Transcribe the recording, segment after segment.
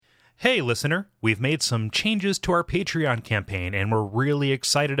Hey, listener, we've made some changes to our Patreon campaign, and we're really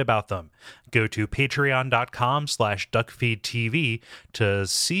excited about them. Go to patreon.com/duckfeedtv to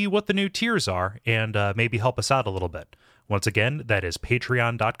see what the new tiers are and maybe help us out a little bit. Once again, that is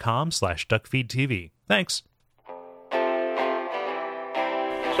patreon.com/duckfeedtv. Thanks.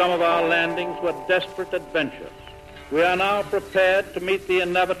 Some of our landings were desperate adventures. We are now prepared to meet the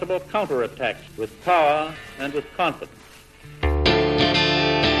inevitable counterattacks with power and with confidence.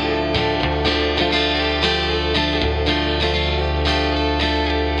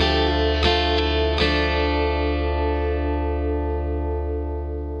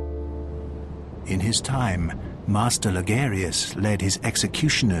 In his time, Master Ligarius led his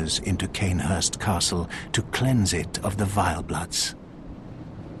executioners into Cainhurst Castle to cleanse it of the vile bloods.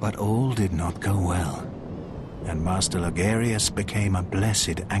 But all did not go well, and Master Ligarius became a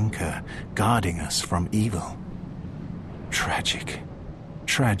blessed anchor, guarding us from evil. Tragic,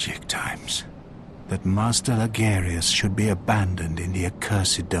 tragic times. That Master Ligarius should be abandoned in the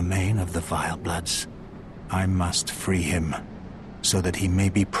accursed domain of the vile bloods. I must free him, so that he may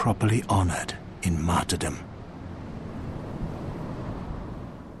be properly honored in martyrdom.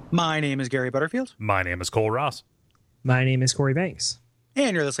 My name is Gary Butterfield. My name is Cole Ross. My name is Corey Banks.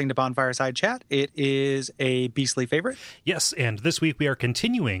 And you're listening to Bonfireside Chat. It is a beastly favorite. Yes, and this week we are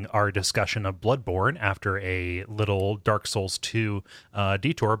continuing our discussion of Bloodborne after a little Dark Souls 2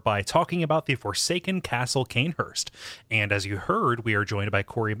 detour by talking about the Forsaken Castle Cainhurst. And as you heard, we are joined by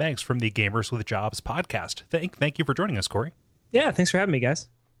Corey Banks from the Gamers with Jobs podcast. Thank you for joining us, Corey. Yeah, thanks for having me, guys.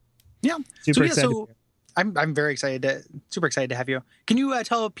 Yeah. Super excited. So I'm very excited super excited to have you. Can you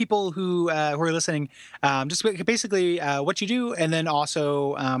tell people who are listening just basically what you do, and then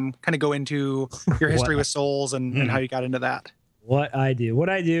also kind of go into your history with Souls and how you got into that? What I do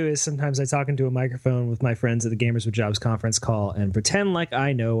is sometimes I talk into a microphone with my friends at the Gamers with Jobs conference call and pretend like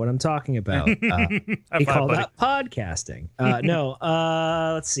I know what I'm talking about. We call that podcasting.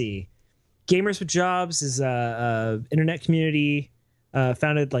 Let's see. Gamers with Jobs is a internet community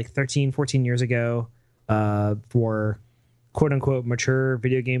founded like 13-14 years ago for quote unquote mature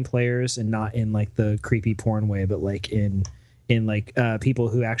video game players, and not in like the creepy porn way, but like in like people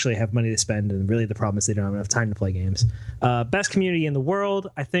who actually have money to spend, and really the problem is they don't have enough time to play games. Best community in the world,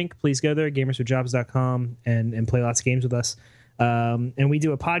 I think. Please go there, gamerswithjobs.com, and play lots of games with us. And we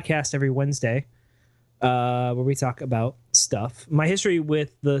do a podcast every Wednesday where we talk about stuff. My history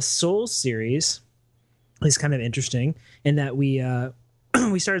with the Souls series is kind of interesting in that we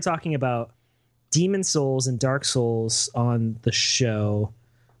started talking about Demon Souls and Dark Souls on the show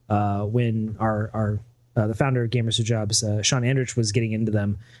when our the founder of Gamers with Jobs, Sean Andrich, was getting into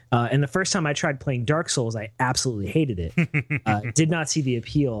them. And the first time I tried playing Dark Souls, I absolutely hated it. Did not see the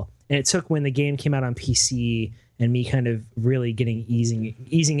appeal. And it took when the game came out on PC and me kind of really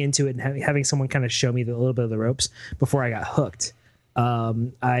easing into it and having someone kind of show me a little bit of the ropes before I got hooked.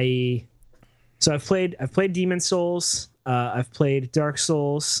 So I've played Demon Souls. I've played Dark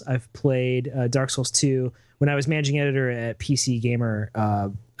Souls. I've played Dark Souls 2. When I was managing editor at PC Gamer,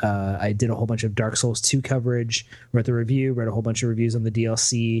 I did a whole bunch of Dark Souls 2 coverage, wrote the review, read a whole bunch of reviews on the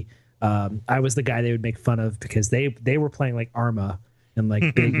DLC. I was the guy they would make fun of because they were playing like Arma and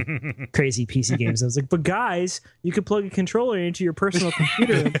like big crazy PC games. I was like, but guys, you could plug a controller into your personal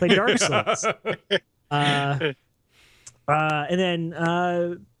computer and play Dark Souls. And then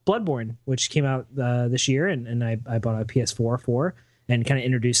Bloodborne, which came out this year, and I bought a PS4 for and kind of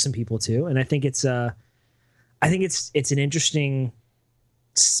introduced some people to. And I think it's an interesting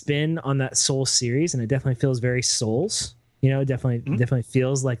spin on that Souls series, and it definitely feels very Souls. Definitely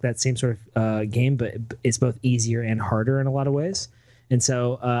feels like that same sort of game, but it's both easier and harder in a lot of ways. And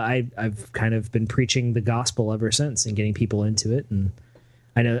so I've kind of been preaching the gospel ever since and getting people into it. And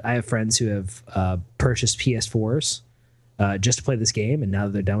I know I have friends who have purchased PS4s just to play this game, and now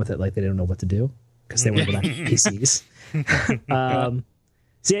that they're done with it, like they don't know what to do because they want to go back to PCs.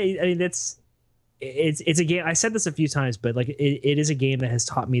 So yeah, I mean it's a game. I said this a few times, but like it is a game that has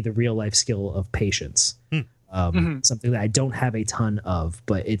taught me the real life skill of patience. Something that I don't have a ton of,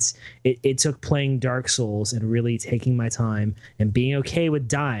 but it took playing Dark Souls and really taking my time and being okay with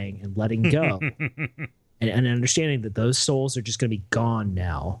dying and letting go and understanding that those souls are just going to be gone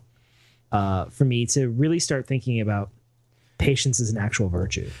now for me to really start thinking about patience as an actual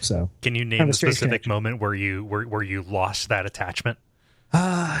virtue. So can you name a specific moment where you lost that attachment?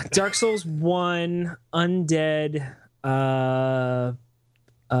 Dark Souls 1, Undead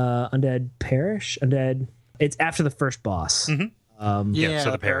Parish. It's after the first boss. So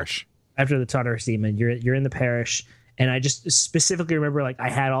the parish. After the Tartarus demon, you're in the parish, and I just specifically remember like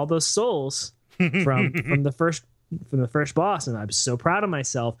I had all those souls from the first boss, and I was so proud of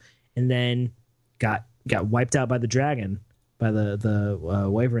myself. and then got wiped out by the dragon, by the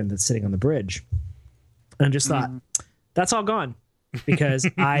wyvern that's sitting on the bridge. And I just thought, that's all gone, because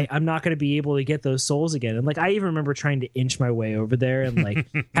I'm not going to be able to get those souls again. And like, I even remember trying to inch my way over there and like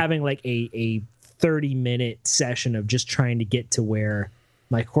having like a 30-minute session of just trying to get to where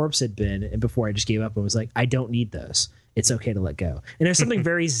my corpse had been, and before I just gave up and was like, I don't need those. It's okay to let go. And there's something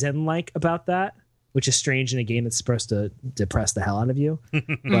very Zen-like about that, which is strange in a game that's supposed to depress the hell out of you.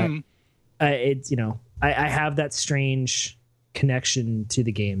 But it's, I have that strange connection to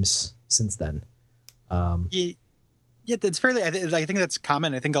the games since then. Yeah, that's fairly. I think that's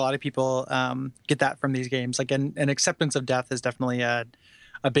common. I think a lot of people get that from these games. Like, an acceptance of death is definitely a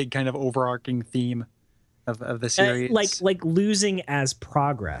big kind of overarching theme of the series. Like losing as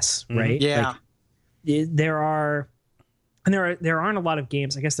progress, right? Yeah. Like, there aren't a lot of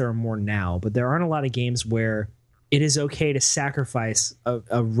games. I guess there are more now, but there aren't a lot of games where it is okay to sacrifice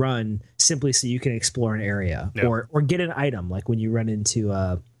a run simply so you can explore an area or get an item. Like when you run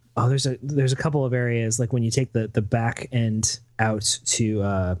into there's a couple of areas, like when you take the back end out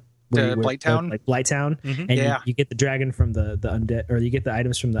to Blighttown, like Blighttown, and you get the dragon from the undead, or you get the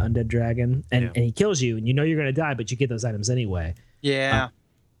items from the undead dragon, and he kills you, and you know you're going to die, but you get those items anyway.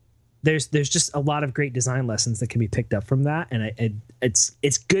 There's just a lot of great design lessons that can be picked up from that, and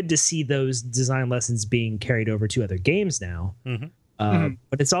it's good to see those design lessons being carried over to other games now.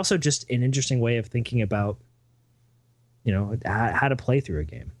 But it's also just an interesting way of thinking about how to play through a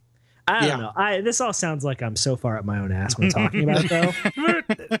game. I don't know. This all sounds like I'm so far up my own ass when talking about it,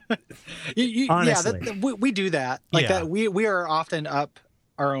 though. Honestly, we do that. Like that. We are often up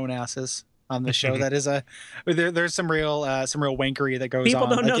our own asses on the show. That is there's some real wankery that goes on.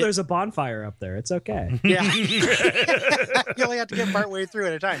 People don't know there's a bonfire up there. It's okay. Yeah. You only have to get part way through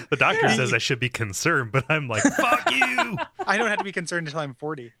at a time. The doctor says I should be concerned, but I'm like, fuck you. I don't have to be concerned until I'm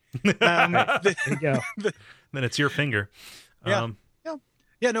 40. There you go. Then it's your finger.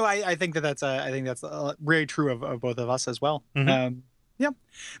 Yeah, no, I think that's very true of both of us as well. So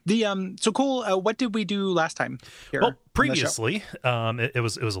Cole, what did we do last time here? Well, previously, it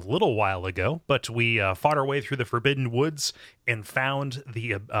was a little while ago, but we fought our way through the Forbidden Woods and found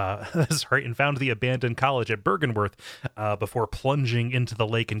the abandoned college at Bergenworth before plunging into the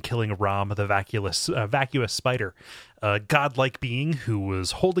lake and killing Ram, the vacuous spider, a godlike being who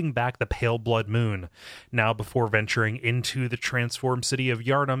was holding back the pale blood moon. Now, before venturing into the transformed city of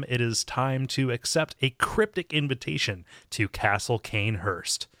Yharnam, it is time to accept a cryptic invitation to Castle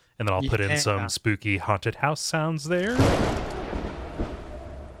Cainhurst. And then I'll put in some spooky haunted house sounds there.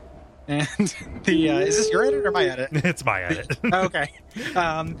 And is this your edit or my edit? It's my edit. Okay.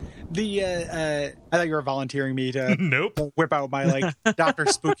 I thought you were volunteering me to whip out my Dr.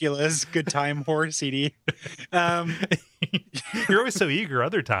 Spookula's Good Time horror CD. You're always so eager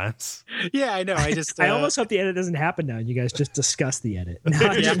other times. Yeah, I know. I almost hope the edit doesn't happen now and you guys just discuss the edit. Now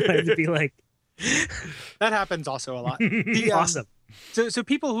I just wanted to be like, that happens also a lot. Awesome. So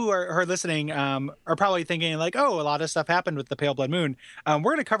people who are listening are probably thinking like, oh, a lot of stuff happened with the Pale Blood Moon. We're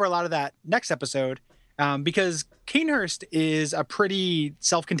going to cover a lot of that next episode because Cainhurst is a pretty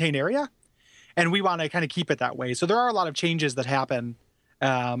self-contained area, and we want to kind of keep it that way. So there are a lot of changes that happen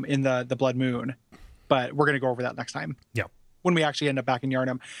in the Blood Moon, but we're going to go over that next time. Yeah. When we actually end up back in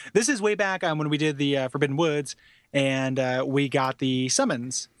Yharnam. This is way back when we did the Forbidden Woods, and we got the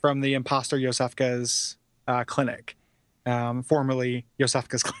summons from the imposter Yosefka's clinic. Formerly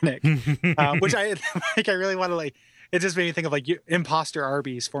Yosefka's clinic, which I really want to it just made me think of imposter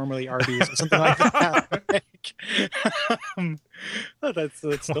Arby's, formerly Arby's, or something like that.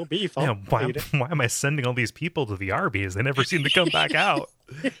 That's still beef. Yeah, why am I sending all these people to the Arby's? They never seem to come back out.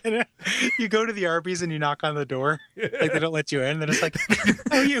 You go to the Arby's and you knock on the door, they don't let you in. Then it's like,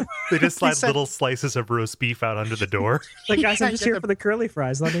 oh, you. They just slide little slices of roast beef out under the door. Like, guys, I'm just here for the curly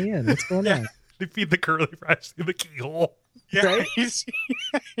fries. Let me in. What's going on? They feed the curly fries through the keyhole. Yeah. Right?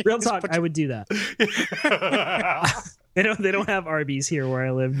 Real talk, I would do that. They don't have Arby's here where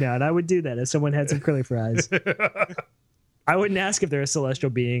I live now, and I would do that if someone had some curly fries. I wouldn't ask if they're a celestial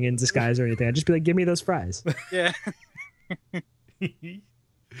being in disguise or anything. I'd just be like, give me those fries. Yeah.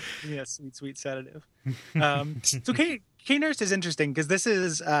 Yeah, sweet sedative. So Cainhurst is interesting because this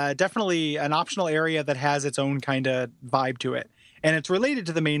is definitely an optional area that has its own kind of vibe to it. And it's related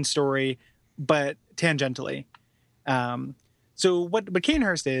to the main story, but tangentially. So what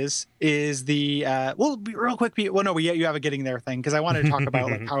Cainhurst is the real quick. Well, no, you have a getting there thing because I wanted to talk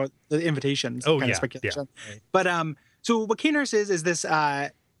about how the invitations kind of speculation. Yeah. But so what Cainhurst is this. I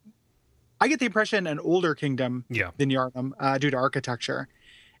get the impression an older kingdom than Yharnam due to architecture,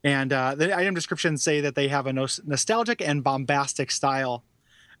 and the item descriptions say that they have a nostalgic and bombastic style.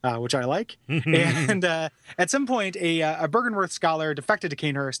 which I like. And at some point, a Bergenworth scholar defected to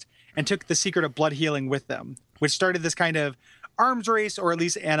Cainhurst and took the secret of blood healing with them, which started this kind of arms race, or at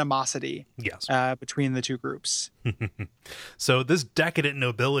least animosity, between the two groups. So this decadent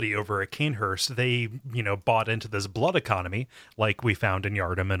nobility over at Cainhurst, they, bought into this blood economy like we found in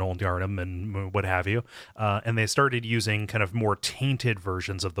Yardham and Old Yardham and what have you. And they started using kind of more tainted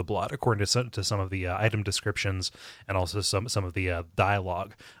versions of the blood, according to some of the item descriptions and also some of the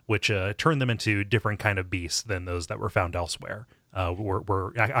dialogue, which turned them into different kind of beasts than those that were found elsewhere.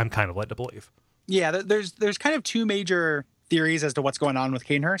 I'm kind of led to believe. Yeah, there's kind of two major theories as to what's going on with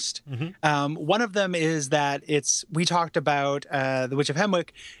Cainhurst. One of them is that we talked about the Witch of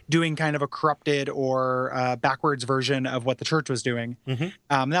Hemwick doing kind of a corrupted or backwards version of what the church was doing.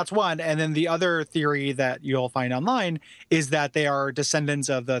 That's one. And then the other theory that you'll find online is that they are descendants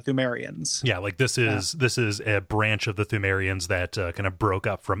of the Thumerians. Yeah, like this is a branch of the Thumerians that kind of broke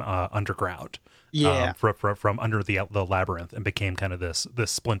up from underground. Yeah, from under the labyrinth and became kind of this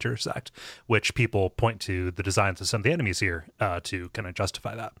splinter sect, which people point to the designs of some of the enemies here to kind of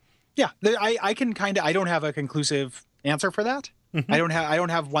justify that. Yeah, I don't have a conclusive answer for that. I don't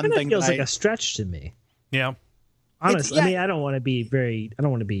have one thing. It feels like a stretch to me. Yeah, honestly, I mean, I don't want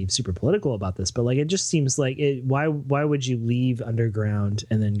to be super political about this, but like it just seems like why would you leave underground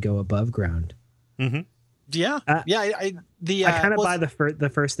and then go above ground? Yeah, I kind of buy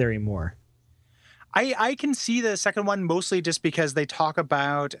the first theory more. I can see the second one mostly just because they talk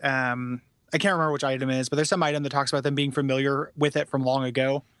about I can't remember which item it is, but there's some item that talks about them being familiar with it from long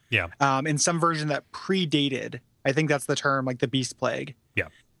ago. Yeah. In some version that predated, I think that's the term, like the Beast Plague. Yeah.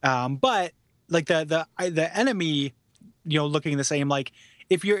 But like the enemy, looking the same. Like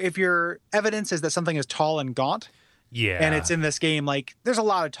if your evidence is that something is tall and gaunt, and it's in this game, like there's a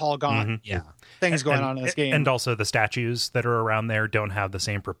lot of tall, gaunt, things going on in this game, and also the statues that are around there don't have the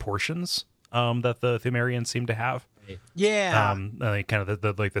same proportions that the Thumerians seem to have. Yeah. Kind of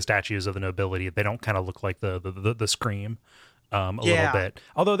the statues of the nobility, they don't kind of look like the Scream a little bit.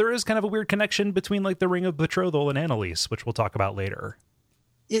 Although there is kind of a weird connection between like the Ring of Betrothal and Annalise, which we'll talk about later.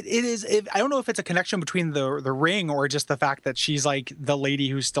 It is. I don't know if it's a connection between the ring or just the fact that she's like the lady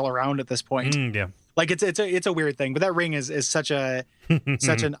who's still around at this point. Yeah. Like it's a weird thing, but that ring is such an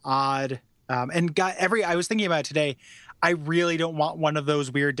odd I was thinking about it today. I really don't want one of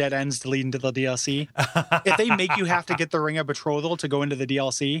those weird dead ends to lead into the DLC. If they make you have to get the Ring of Betrothal to go into the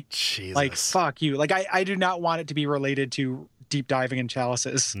DLC, Jesus. Like, fuck you. Like, I do not want it to be related to deep diving in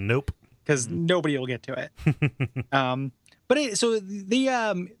chalices. Nope. Because nobody will get to it. So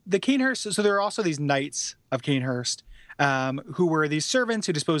the Cainhurst, so there are also these knights of Cainhurst, who were these servants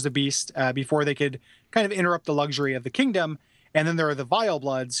who disposed the beast before they could kind of interrupt the luxury of the kingdom. And then there are the Vile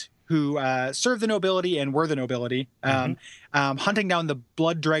Bloods, who served the nobility and were the nobility, hunting down the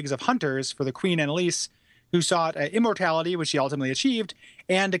blood dregs of hunters for the Queen Annalise, who sought immortality, which she ultimately achieved,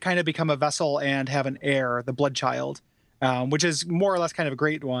 and to kind of become a vessel and have an heir, the blood child, which is more or less kind of a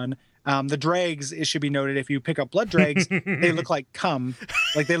great one. The dregs, it should be noted, if you pick up blood dregs, they look like cum.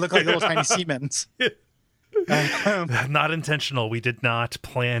 Like they look like little tiny semens. Not intentional. We did not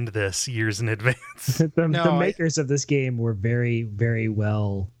plan this years in advance. The makers of this game were very, very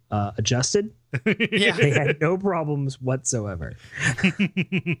well adjusted. Yeah. They had no problems whatsoever.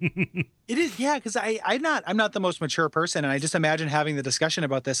 It is, yeah, because I'm not the most mature person, and I just imagine having the discussion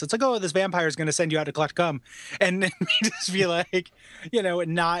about this. It's like, oh, this vampire is going to send you out to collect cum, and then just be like,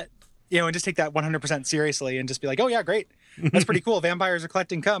 not, and just take that 100% seriously, and just be like, oh yeah, great, that's pretty cool. Vampires are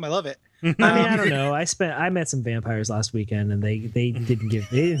collecting cum. I love it. I mean, I don't know. I met some vampires last weekend, and they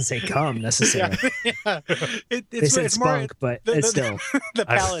didn't say cum necessarily. Yeah. They said spunk, but it's still the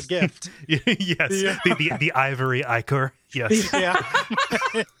pallid gift. Yes, yeah. the ivory ichor. Yes. Yeah.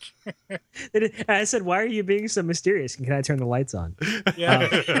 I said, "Why are you being so mysterious? Can I turn the lights on?"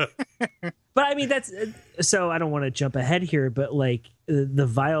 Yeah. But I mean, that's so. I don't want to jump ahead here, but like the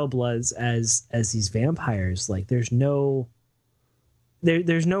Vile Bloods as these vampires, like there's no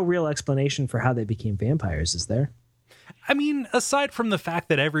real explanation for how they became vampires, is there? I mean, aside from the fact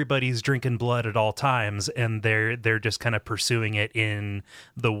that everybody's drinking blood at all times, and they're just kind of pursuing it in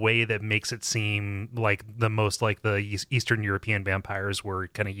the way that makes it seem like the most like the Eastern European vampires were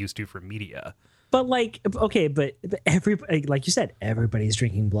kind of used to from media. But like, okay, but like you said, everybody's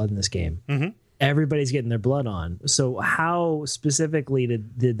drinking blood in this game. Mm-hmm. Everybody's getting their blood on. So how specifically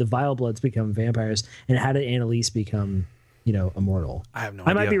did the Vile Bloods become vampires, and how did Annalise become, immortal? I have no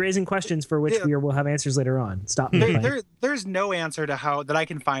idea. I might be raising questions for which we will have answers later on. Stop me. There's no answer to how that I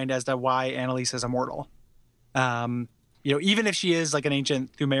can find as to why Annalise is immortal. even if she is like an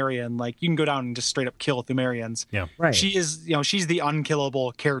ancient Thumerian, like you can go down and just straight up kill Thumerians. Yeah. Right. She is, she's the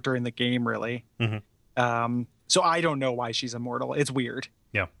unkillable character in the game, really. So I don't know why she's immortal. It's weird.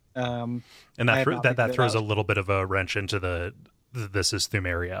 Yeah. And that throws a little bit of a wrench into the this is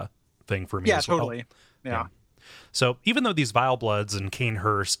Thumeria thing for me. Yeah, as well. totally. Yeah. So even though these Vile Bloods and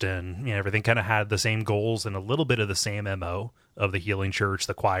Cainhurst and everything kind of had the same goals and a little bit of the same MO of the Healing Church,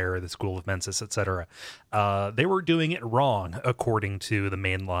 the Choir, the School of Mensis, etc., they were doing it wrong according to the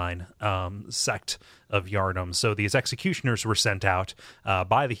mainline sect of Yharnam. So these executioners were sent out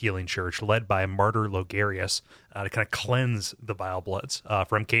by the Healing Church, led by Martyr Logarius, to kind of cleanse the Vile Bloods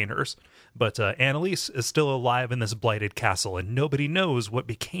from Cainhurst. But Annalise is still alive in this blighted castle, and nobody knows what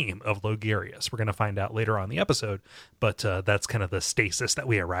became of Logarius. We're going to find out later on in the episode, but that's kind of the stasis that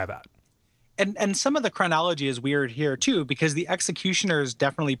we arrive at. And some of the chronology is weird here, too, because the executioners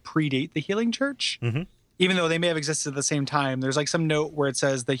definitely predate the Healing Church. Even though they may have existed at the same time. There's like some note where it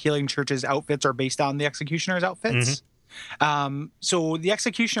says the Healing Church's outfits are based on the executioners' outfits. So the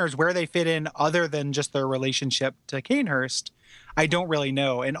executioners, where they fit in other than just their relationship to Cainhurst, I don't really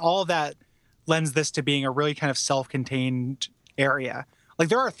know. And all of that lends this to being a really kind of self-contained area. Like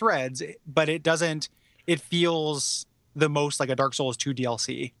there are threads, but it feels the most like a Dark Souls 2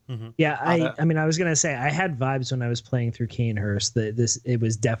 DLC. Yeah, I mean, I was going to say, I had vibes when I was playing through Cainhurst that it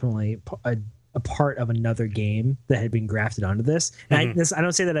was definitely a part of another game that had been grafted onto this. And I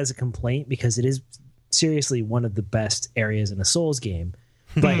don't say that as a complaint, because it is seriously one of the best areas in a Souls game.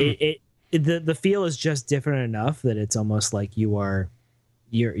 But the feel is just different enough that it's almost like you're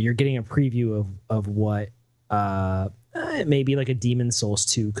getting a preview of what maybe like a Demon Souls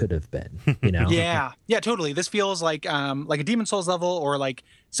 2 could have been, yeah, totally. This feels like a Demon Souls level, or like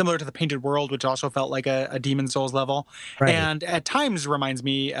similar to the Painted World, which also felt like a Demon Souls level, and at times reminds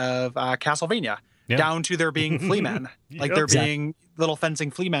me of Castlevania, down to there being flea men, like there being little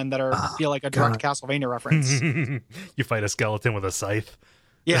fencing flea men that feel like a direct Castlevania reference. You fight a skeleton with a scythe.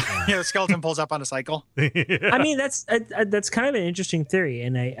 Yeah, the skeleton pulls up on a cycle. I mean, that's kind of an interesting theory,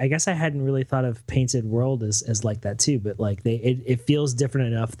 and I guess I hadn't really thought of Painted World as like that too. But like it feels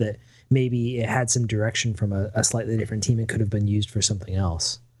different enough that maybe it had some direction from a slightly different team. It could have been used for something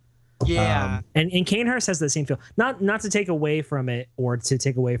else. Yeah, and Cainhurst has the same feel. Not to take away from it or to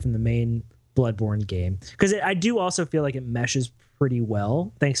take away from the main Bloodborne game, because I do also feel like it meshes pretty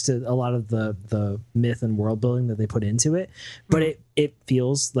well thanks to a lot of the myth and world building that they put into it, but it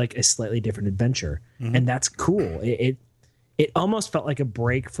feels like a slightly different adventure, and that's cool. It almost felt like a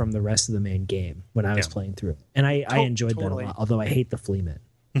break from the rest of the main game when I was playing through it, and I enjoyed that a lot, although I hate the flea men.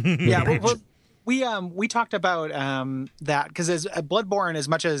 We talked about that because as Bloodborne, as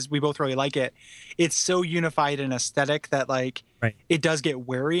much as we both really like it, it's so unified in aesthetic that it does get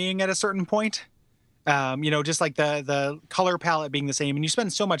wearying at a certain point. Just like the color palette being the same, and you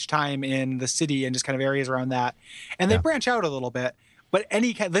spend so much time in the city and just kind of areas around that, and they branch out a little bit. But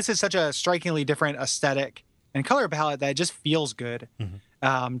this is such a strikingly different aesthetic and color palette that it just feels good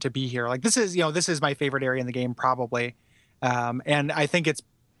to be here. Like this is my favorite area in the game probably, and I think it's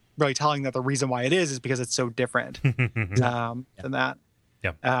really telling that the reason why it is because it's so different than that.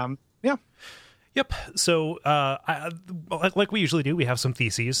 Yep. So, like we usually do, we have some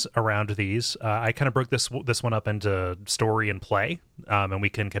theses around these. I kind of broke this one up into story and play, and we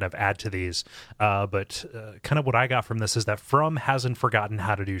can kind of add to these. But kind of what I got from this is that From hasn't forgotten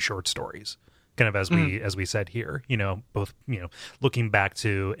how to do short stories. Kind of as we said here, both looking back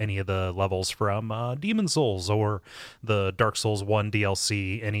to any of the levels from Demon Souls or the Dark Souls 1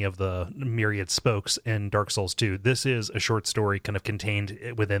 DLC, any of the myriad spokes in Dark Souls 2. This is a short story kind of contained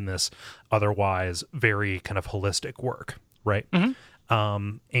within this otherwise very kind of holistic work, right?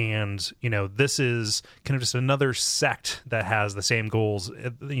 And this is kind of just another sect that has the same goals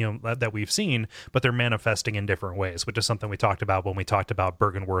that we've seen, but they're manifesting in different ways, which is something we talked about when we talked about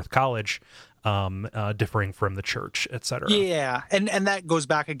Bergenworth College differing from the church, etc. Yeah, and that goes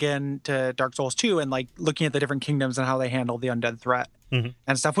back again to Dark Souls 2 and like looking at the different kingdoms and how they handle the undead threat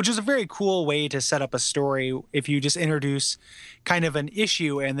and stuff, which is a very cool way to set up a story if you just introduce kind of an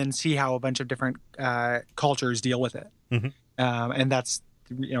issue and then see how a bunch of different cultures deal with it. And that's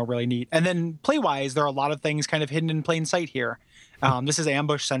really neat. And then play wise, there are a lot of things kind of hidden in plain sight here. This is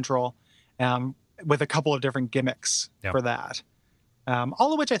ambush central with a couple of different gimmicks for that,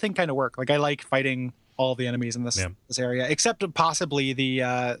 all of which I think kind of work. Like I like fighting all the enemies in this area, except possibly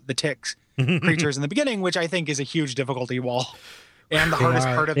the ticks creatures in the beginning, which I think is a huge difficulty wall and the hardest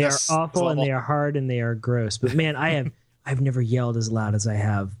part of this. They are awful and they are hard and they are gross. But man, I've never yelled as loud as I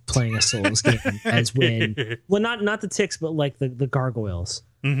have playing a Souls game as when, well, not the ticks, but like the gargoyles.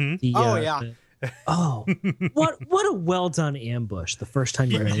 Oh, what a well done ambush the first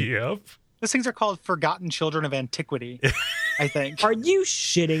time you're in. Yep. Those things are called forgotten children of antiquity, I think. Are you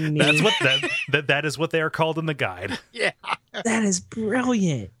shitting me? That's what that is what they are called in the guide. Yeah. That is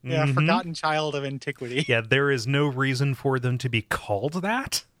brilliant. Yeah, forgotten child of antiquity. Yeah, there is no reason for them to be called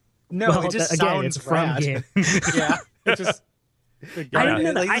that. No, Well, it just again, sounds it's from rad. game. Yeah, it just. I didn't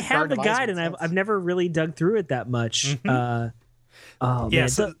know that. Like, I have the guide, and I've never really dug through it that much. Oh Yeah, man,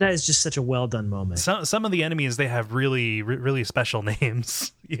 so- that is just such a well done moment. Some of the enemies, they have really special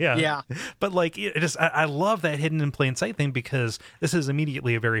names. Yeah. But like, I love that hidden in plain sight thing, because this is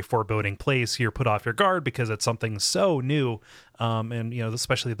immediately a very foreboding place. You're put off your guard because it's something so new. And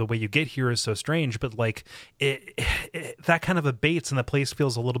especially the way you get here is so strange, but like that kind of abates and the place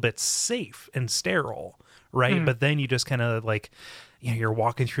feels a little bit safe and sterile. Right. But then you just kind of like, you're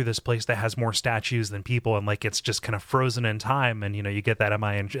walking through this place that has more statues than people, and like it's just kind of frozen in time, and you get that am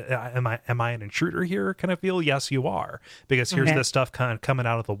I an intruder here kind of feel? Yes, you are, because here's this stuff kind of coming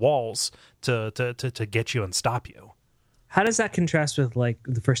out of the walls to get you and stop you. How does that contrast with like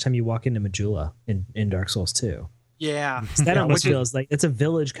the first time you walk into Majula in Dark Souls 2? Yeah. That almost feels like it's a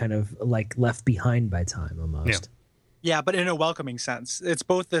village kind of like left behind by time almost. Yeah, but in a welcoming sense. It's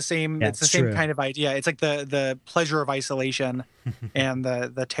both the same. Yeah, it's the it's same true. kind of idea. It's like the pleasure of isolation and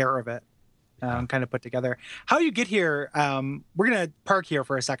the terror of it, kind of put together. How you get here? We're gonna park here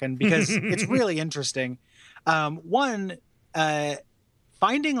for a second because it's really interesting. One,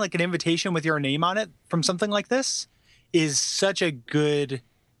 finding like an invitation with your name on it from something like this is such a good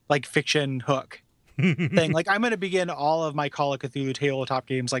like fiction hook. Thing. Like, I'm going to begin all of my Call of Cthulhu tabletop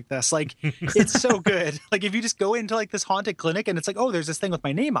games like this. Like, it's so good. Like, if you just go into like this haunted clinic and it's like, oh, there's this thing with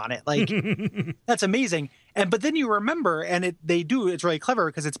my name on it. Like, that's amazing. But then you remember, and it's really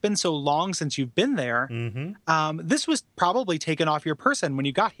clever because it's been so long since you've been there. This was probably taken off your person when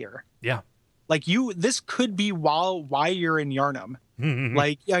you got here. Yeah. Like this could be why you're in Yarnum.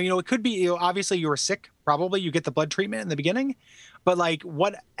 Like, it could be, obviously you were sick. Probably you get the blood treatment in the beginning, but like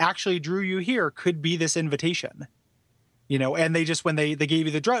what actually drew you here could be this invitation, and they just, when they gave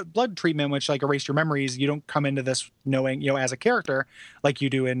you the blood treatment, which like erased your memories, you don't come into this knowing, as a character like you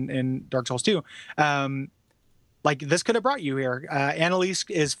do in Dark Souls 2. Like this could have brought you here. Annalise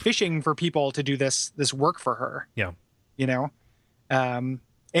is fishing for people to do this work for her. Yeah.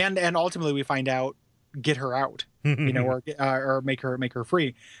 And ultimately we find out, get her out, or make her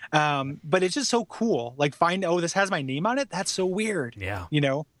free. But it's just so cool. Like this has my name on it. That's so weird. Yeah.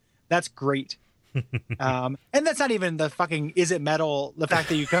 That's great. And that's not even the fucking, is it metal? The fact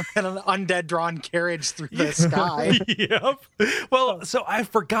that you come in an undead drawn carriage through the sky. Yep. Well, so I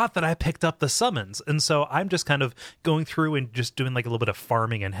forgot that I picked up the summons. And so I'm just kind of going through and just doing like a little bit of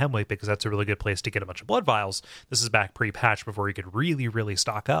farming in Hemwick, because that's a really good place to get a bunch of blood vials. This is back pre-patch before you could really, really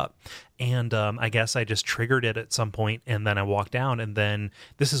stock up. And I guess I just triggered it at some point, and then I walked down, and then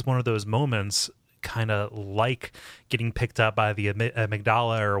this is one of those moments, kind of like getting picked up by the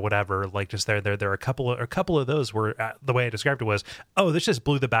amygdala or whatever. Like just there are a couple of those where the way I described it was, oh, this just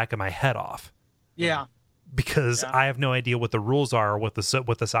blew the back of my head off. Yeah. Because I have no idea what the rules are, what the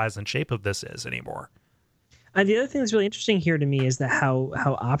size and shape of this is anymore. And the other thing that's really interesting here to me is that how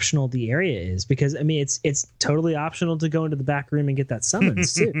optional the area is, because I mean it's totally optional to go into the back room and get that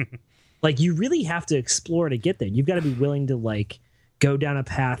summons too. Like you really have to explore to get there. You've got to be willing to like go down a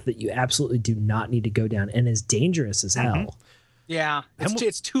path that you absolutely do not need to go down and is dangerous as hell. Yeah.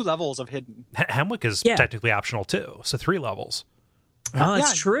 It's 2 levels of hidden. Hemwick is technically optional too, so 3 levels. Oh,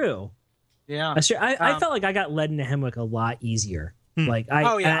 that's true. Yeah. That's true. I felt like I got led into Hemwick a lot easier. Like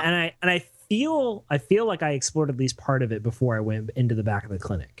I feel like I explored at least part of it before I went into the back of the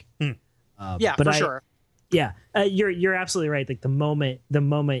clinic. Yeah, but for sure. Yeah, you're absolutely right. Like the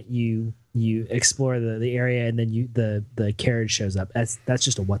moment you explore the area and then the carriage shows up, that's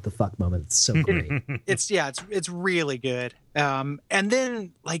just a what the fuck moment. It's so great. It's really good. And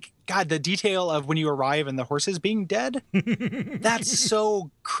then like God, the detail of when you arrive and the horses being dead, that's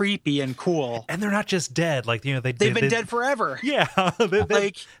so creepy and cool. And they're not just dead, like they've been dead forever. Yeah,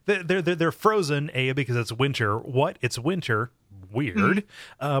 they're frozen. Because it's winter. It's winter. Weird,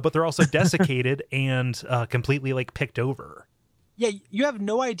 but they're also desiccated and completely like picked over. Yeah, you have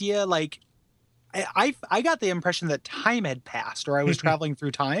no idea. Like, I got the impression that time had passed, or I was traveling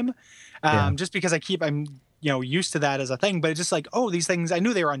through time, just because I'm used to that as a thing. But it's just like, oh, these things. I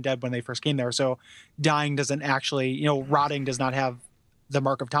knew they were undead when they first came there, so dying doesn't actually, rotting does not have the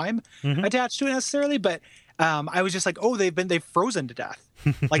mark of time attached to it necessarily. But I was just like, oh, they've frozen to death.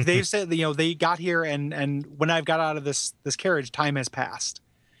 Like they've said, they got here and when I've got out of this carriage, time has passed.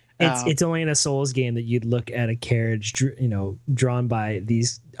 It's only in a Souls game that you'd look at a carriage, drawn by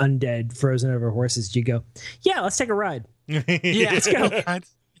these undead, frozen over horses. You go, yeah, let's take a ride. Yeah, let's go.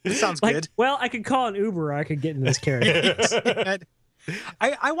 It sounds good. Well, I could call an Uber, or I could get in this carriage.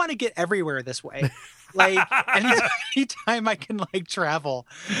 I want to get everywhere this way. Like anytime I can travel,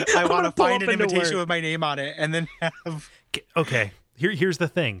 I want to find an invitation with my name on it, and then have. Okay. Here's the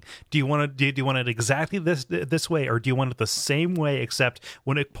thing. Do you want it exactly this way, or do you want it the same way, except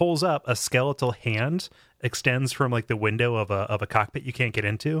when it pulls up, a skeletal hand extends from the window of a cockpit you can't get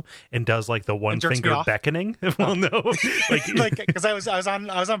into and does the one finger beckoning? Well, no, because I was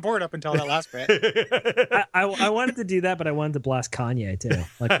on board up until that last bit. I wanted to do that, but I wanted to blast Kanye too.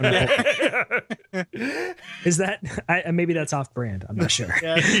 Is that maybe that's off brand? I'm not sure.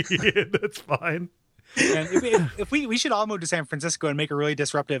 Yeah, that's fine. And if we should all move to San Francisco and make a really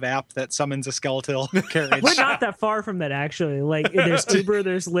disruptive app that summons a skeletal carriage. We're not that far from that, actually. There's Uber,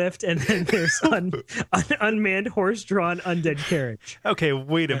 there's Lyft, and then there's unmanned horse-drawn undead carriage. Okay,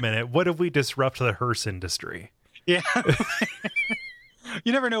 wait a minute. What if we disrupt the hearse industry? Yeah.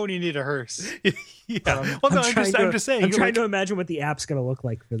 You never know when you need a hearse. Yeah. Well, no, I'm just saying. I'm trying to imagine what the app's going to look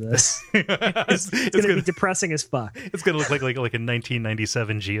like for this. It's going to be depressing as fuck. It's going to look like a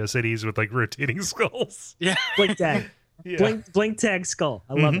 1997 GeoCities with rotating skulls. Yeah. Blink tag. Yeah. Blink tag skull.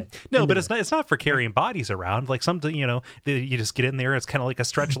 I love it. No, but it's not for carrying bodies around. Something, you just get in there. It's kind of like a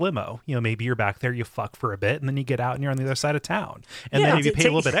stretch limo. Maybe you're back there, you fuck for a bit, and then you get out and you're on the other side of town. And then if you pay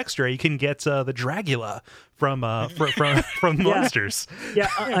a little bit extra, you can get the Dragula from Monsters. Yeah,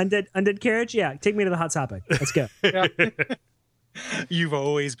 undead carriage. Yeah, take me to the Hot Topic. Let's go. Yeah. You've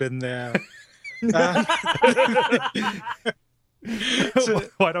always been there.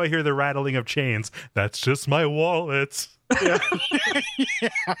 Why do I hear the rattling of chains? That's just my wallet. Yeah.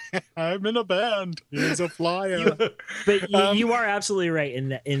 I'm in a band. Here's a flyer. But you are absolutely right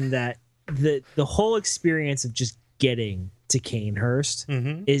in that the whole experience of just getting to Cainhurst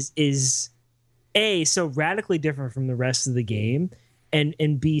is A, so radically different from the rest of the game,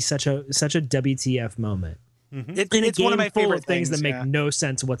 and B, such a WTF moment. It's one of my favorite things that make no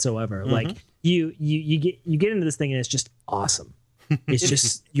sense whatsoever. You get into this thing and it's just awesome. It's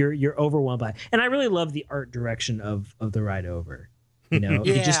just you're overwhelmed by it. And I really love the art direction of the ride over.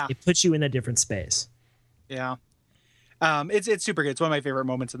 It puts you in a different space. Yeah. It's super good. It's one of my favorite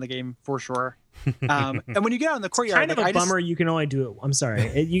moments in the game for sure. And when you get out in the courtyard, it's kind of a bummer you can only do it. I'm sorry.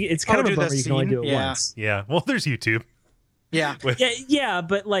 It's kind of a bummer you can only do it once. Yeah. Well, there's YouTube. Yeah. Yeah,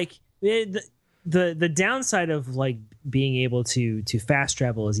 but the downside of being able to fast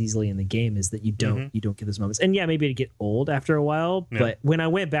travel as easily in the game is that you don't get those moments. And yeah, maybe it'd get old after a while, but when I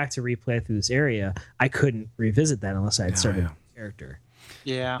went back to replay through this area, I couldn't revisit that unless I had started a character.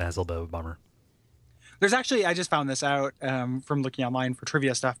 Yeah. That's a little bit of a bummer. There's actually, I just found this out from looking online for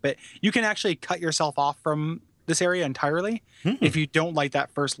trivia stuff, but you can actually cut yourself off from this area entirely if you don't light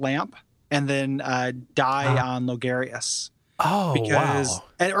that first lamp and then die on Logarius. Oh, wow.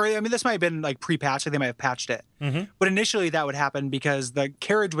 This might have been pre-patched, they might have patched it. But initially that would happen because the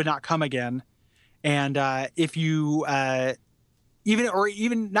carriage would not come again. And if you, not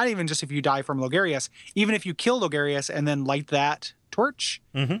even just if you die from Logarius, even if you kill Logarius and then light that torch,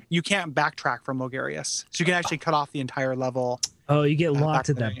 you can't backtrack from Logarius. So you can actually cut off the entire level. Oh, you get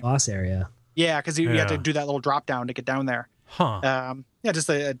locked at that boss area. Yeah, because you have to do that little drop down to get down there. Huh.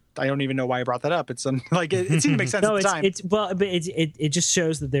 I don't even know why I brought that up. It's it seemed to make sense at the time. It just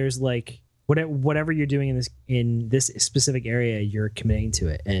shows that there's whatever you're doing in this specific area, you're committing to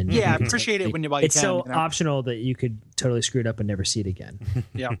it, and I appreciate it when you can. It's so optional that you could totally screw it up and never see it again.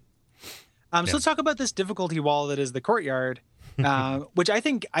 Yeah. So let's talk about this difficulty wall that is the courtyard, which I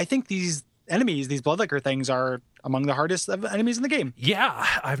think these enemies, these bloodlicker things, are among the hardest of enemies in the game. Yeah,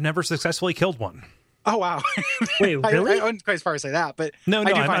 I've never successfully killed one. Oh wow! Wait, really? I wouldn't quite as far as say that, but no, I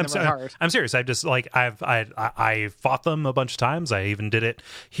do find them hard. I'm serious. I've just I fought them a bunch of times. I even did it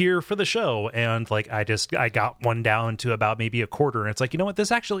here for the show, and I got one down to about maybe a quarter, and it's you know what?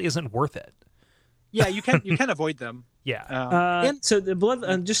 This actually isn't worth it. Yeah, you can avoid them. Yeah. So the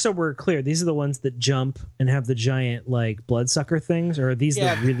blood, just so we're clear, these are the ones that jump and have the giant bloodsucker things, or are these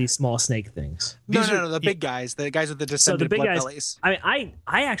the really small snake things? No, the big guys, the guys with the descended blood bellies. I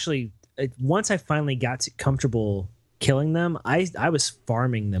actually. Once I finally got comfortable killing them, I was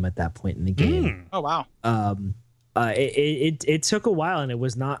farming them at that point in the game. Oh wow! It took a while, and it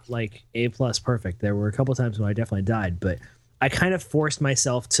was not A+ perfect. There were a couple times when I definitely died, but I kind of forced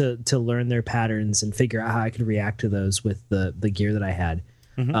myself to learn their patterns and figure out how I could react to those with the gear that I had.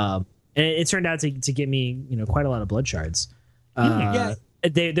 And it turned out to get me quite a lot of blood shards.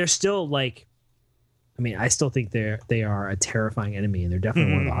 They're still I mean, I still think they are a terrifying enemy, and they're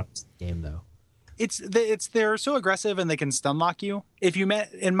definitely one of the hardest in the game, though. They're so aggressive and they can stun lock you.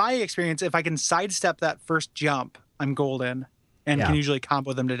 In my experience, if I can sidestep that first jump, I'm golden and can usually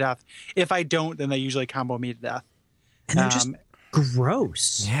combo them to death. If I don't, then they usually combo me to death. And they're just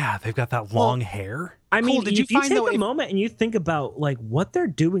gross. Yeah, they've got that long hair. I mean, if you take a moment and you think about like what they're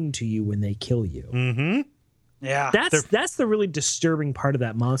doing to you when they kill you. Mm-hmm. Yeah, that's the really disturbing part of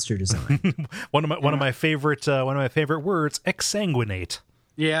that monster design. one of my favorite words, exsanguinate.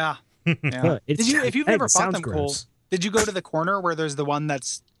 Yeah. Yeah. If you've never fought them, Cole, did you go to the corner where there's the one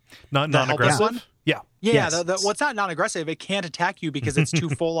that's non-aggressive one? Yeah. Yes. What's not non-aggressive? It can't attack you because it's too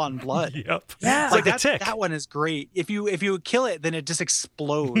full on blood. Yep. Yeah. It's like the tick. That one is great. If you kill it, then it just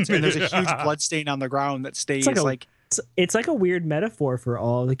explodes, and there's a huge blood stain on the ground that stays it's like a weird metaphor for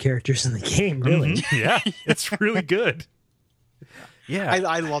all the characters in the game, really. Mm-hmm. Yeah, it's really good. Yeah,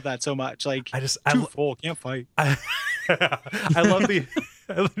 I love that so much. Like, too full, can't fight. I love the.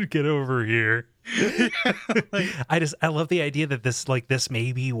 Get over here. I love the idea that this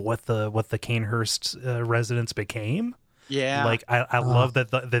may be what the Cainhurst residents became. Yeah, like I love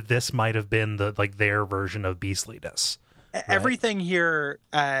that this might have been their version of beastliness. Right? Everything here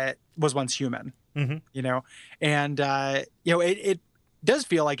was once human. Mm-hmm. You know, and it does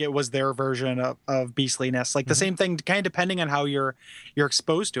feel like it was their version of beastliness. Like the same thing, kind of depending on how you're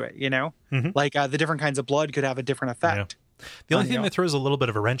exposed to it. You know, like the different kinds of blood could have a different effect. Yeah. The only thing that throws a little bit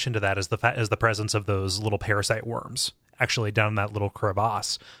of a wrench into that is the presence of those little parasite worms actually down in that little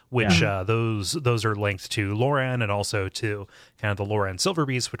crevasse, which those are linked to Loran and also to kind of the Loran silver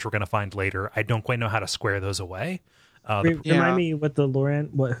beast, which we're going to find later. I don't quite know how to square those away. Remind me what who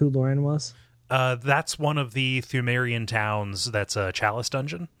Loran was. That's one of the Thumerian towns. That's a Chalice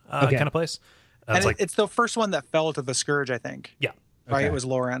dungeon kind of place. It's the first one that fell to the Scourge, I think. Yeah, right. It was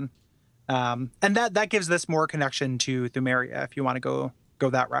Loran. And that gives this more connection to Thumeria if you want to go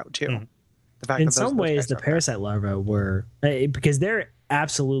that route too. Mm-hmm. The fact in some ways, the parasite larvae were because they're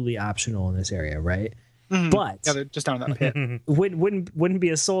absolutely optional in this area, right? Mm-hmm. But they're just down in that pit. wouldn't be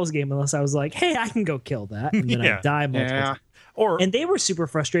a Souls game unless I was like, hey, I can go kill that, and then I die multiple times. And they were super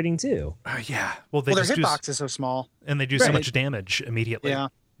frustrating too. Yeah. Well, their hitbox is so small, and they do so much damage immediately. Yeah.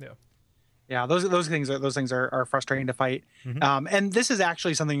 Yeah, those things are frustrating to fight, and this is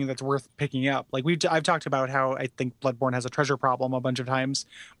actually something that's worth picking up. Like I've talked about how I think Bloodborne has a treasure problem a bunch of times,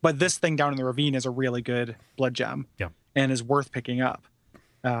 but this thing down in the ravine is a really good blood gem, and is worth picking up.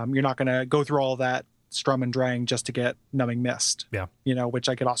 You're not going to go through all that strum and drang just to get numbing mist, which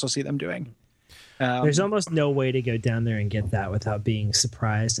I could also see them doing. There's almost no way to go down there and get that without being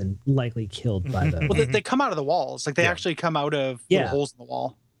surprised and likely killed by them. Well, they come out of the walls, like they actually come out of little holes in the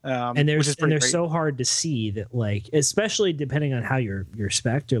wall. And they're so hard to see that, like, especially depending on how you're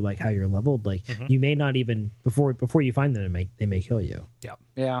spec'd or like how you're leveled, like you may not even before you find them, they may kill you.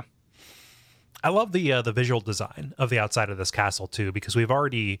 Yeah. I love the visual design of the outside of this castle too, because we've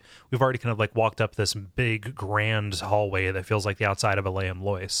already kind of like walked up this big grand hallway that feels like the outside of a Layam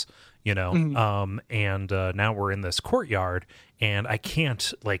Lois, and now we're in this courtyard, and I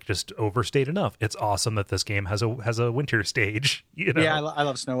can't like just overstate enough. It's awesome that this game has a winter stage. Yeah, I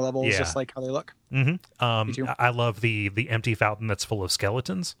love snow levels, just like how they look. Mm-hmm. I love the empty fountain that's full of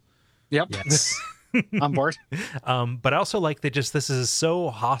skeletons. Yep. Yes. On board. But I also like that this is so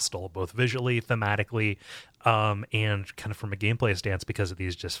hostile, both visually, thematically, and kind of from a gameplay stance because of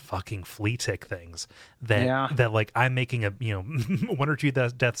these just fucking flea tick things that like I'm making a, one or two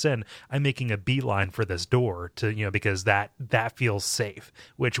deaths in, I'm making a beeline for this door to, because that feels safe.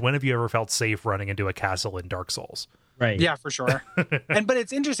 Which, when have you ever felt safe running into a castle in Dark Souls? Right. Yeah, for sure. But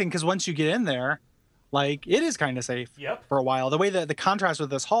it's interesting because once you get in there, like it is kind of safe for a while. The way that the contrast with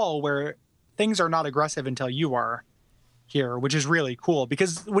this hall where things are not aggressive until you are here, which is really cool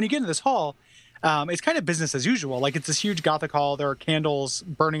because when you get into this hall, it's kind of business as usual. Like it's this huge Gothic hall. There are candles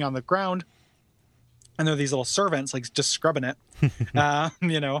burning on the ground, and there are these little servants like just scrubbing it.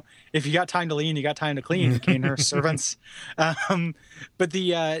 If you got time to lean, you got time to clean. Cainhurst servants. But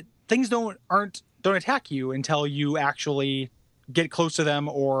the things don't attack you until you actually get close to them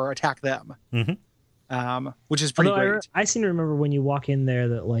or attack them. Which is pretty great. I seem to remember when you walk in there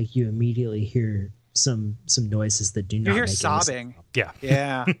that like you immediately hear some noises that do not. You hear make sobbing.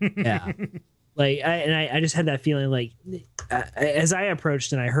 Yeah. Like I just had that feeling like as I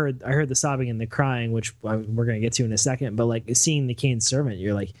approached and I heard the sobbing and the crying, which we're gonna get to in a second. But like seeing the Cain servant,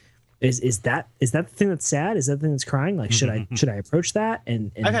 you're like, is that the thing that's sad? Is that the thing that's crying? Like should I approach that?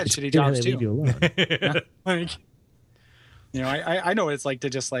 And I've had shitty jobs too. Leave you alone. I know what it's like to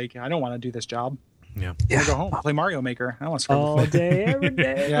just like I don't want to do this job. Yeah. I go home, play Mario Maker. I want to scrub All day, every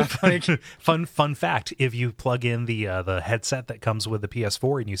day. Yeah. Like, Fun fact: if you plug in the headset that comes with the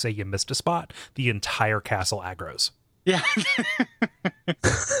PS4 and you say you missed a spot, the entire castle aggros. yeah.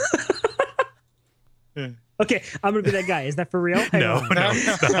 Okay, I'm gonna be that guy. Is that for real? Hang No, on.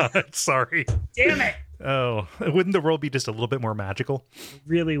 it's not. Sorry. Damn it! Oh, wouldn't the world be just a little bit more magical?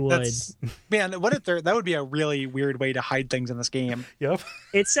 Really would. Man, what if that would be a really weird way to hide things in this game. Yep.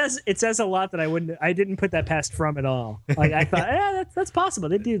 It says a lot that I didn't put that past From at all. Like I thought, that's possible.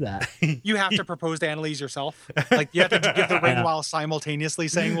 They do that. You have to propose to Annalise yourself. Like you have to give the ring while simultaneously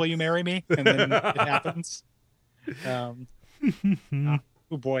saying, "Will you marry me?" And then it happens.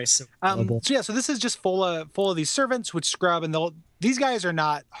 Oh boy. So So this is just full of these servants which scrub, and these guys are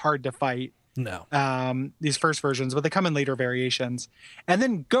not hard to fight. No. These first versions, but they come in later variations. And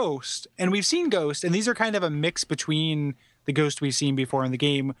then Ghost, and we've seen Ghost, and these are kind of a mix between the Ghost we've seen before in the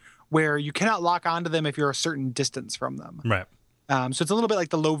game, where you cannot lock onto them if you're a certain distance from them. Right. So it's a little bit like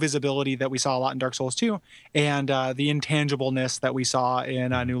the low visibility that we saw a lot in Dark Souls 2, and the intangibleness that we saw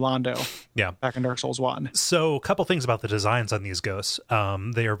in New Londo Yeah. back in Dark Souls 1. So a couple things about the designs on these ghosts.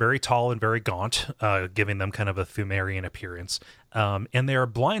 They are very tall and very gaunt, giving them kind of a Fumarian appearance. And they are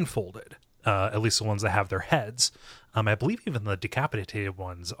blindfolded, at least the ones that have their heads. I believe even the decapitated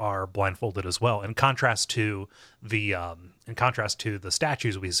ones are blindfolded as well. In contrast to the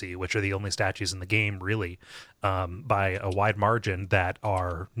statues we see, which are the only statues in the game, really, by a wide margin, that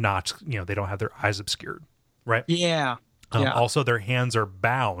are not, they don't have their eyes obscured, right? Yeah. Also, their hands are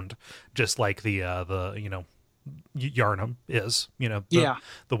bound, just like the Yarnum is,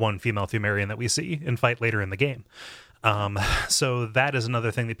 the one female Fumarian that we see and fight later in the game. So that is another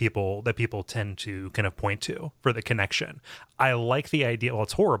thing that people tend to kind of point to for the connection. I like the idea. Well,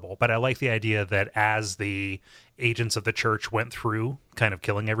 it's horrible, but I like the idea that as the agents of the church went through kind of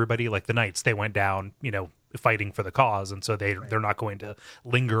killing everybody, like the knights, they went down, fighting for the cause. And so they're not going to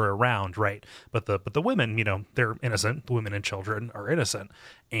linger around. Right. But the women, they're innocent. The women and children are innocent.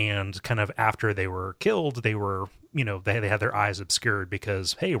 And kind of after they were killed, they were, they had their eyes obscured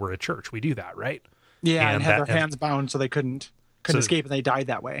because, hey, we're a church. We do that. Right. Yeah, and had their hands bound so they couldn't escape, and they died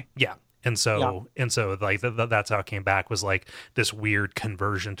that way. Yeah, and so like that's how it came back, was like this weird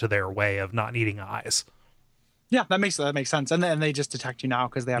conversion to their way of not needing eyes. Yeah, that makes sense, and then they just detect you now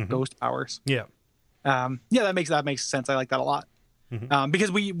because they have ghost powers. Yeah, that makes sense. I like that a lot,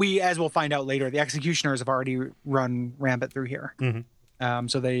 because we as we'll find out later, the executioners have already run rampant through here,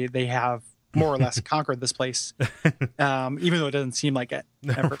 so they have more or less conquered this place, even though it doesn't seem like it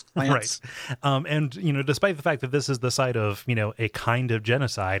at first glance. Right. And despite the fact that this is the site of a kind of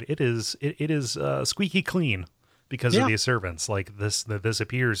genocide, it is squeaky clean because of these servants. Like this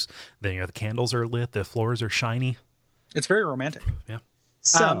appears. The candles are lit, the floors are shiny. It's very romantic. Yeah.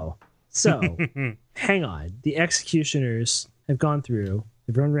 So hang on. The executioners have gone through.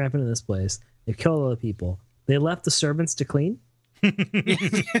 They've run rampant in this place. They've killed all the people. They left the servants to clean.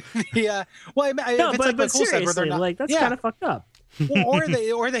 Yeah. Well, but seriously, like that's kind of fucked up. or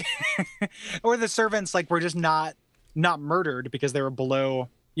the servants were just not murdered because they were below.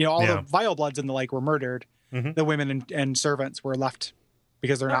 All the vile bloods and the were murdered. The women and servants were left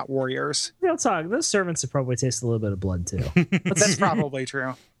because they're not warriors. Real talk. Those servants have probably tasted a little bit of blood too. That's probably true.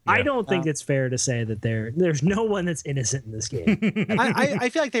 Yeah. I don't think it's fair to say that there's no one that's innocent in this game. I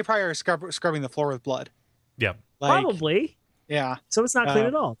feel like they probably are scrubbing the floor with blood. Yeah. Probably. Yeah. So it's not clean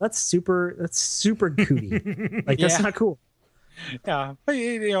at all. That's super cootie. That's not cool. Yeah. But,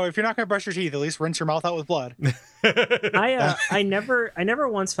 if you're not going to brush your teeth, at least rinse your mouth out with blood. I never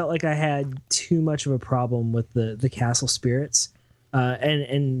once felt like I had too much of a problem with the castle spirits.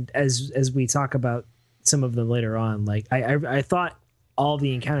 And as we talk about some of them later on, I thought all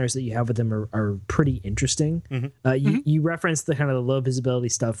the encounters that you have with them are pretty interesting. You referenced the kind of the low visibility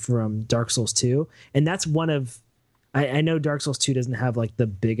stuff from Dark Souls 2, and that's one of I know Dark Souls 2 doesn't have the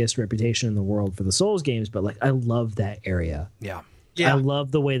biggest reputation in the world for the Souls games, but I love that area. Yeah. I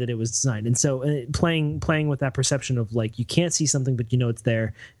love the way that it was designed. And so playing with that perception of you can't see something, but it's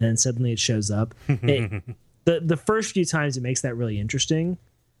there, and then suddenly it shows up. The first few times it makes that really interesting.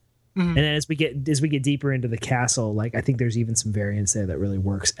 And then as we get deeper into the castle, I think there's even some variance there that really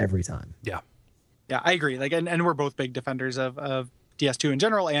works every time. Yeah. Yeah, I agree. And we're both big defenders of DS2 in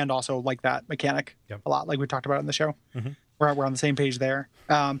general, and also that mechanic a lot, like we talked about in the show. We're on the same page there.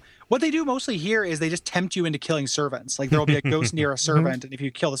 What they do mostly here is they just tempt you into killing servants. There will be a ghost near a servant, and if you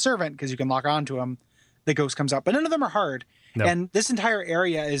kill the servant, because you can lock onto him, the ghost comes up. But none of them are hard. No. And this entire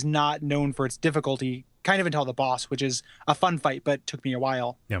area is not known for its difficulty, kind of until the boss, which is a fun fight, but took me a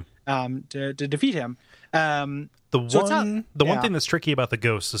while to defeat him. The one thing that's tricky about the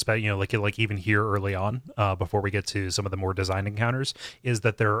ghosts, especially like even here early on, before we get to some of the more designed encounters, is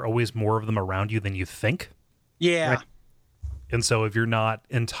that there are always more of them around you than you think. Yeah. Right? And so if you're not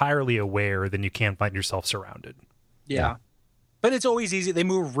entirely aware, then you can find yourself surrounded. Yeah. But it's always easy. They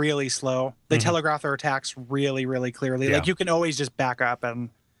move really slow. They telegraph their attacks really, really clearly. Yeah. Like you can always just back up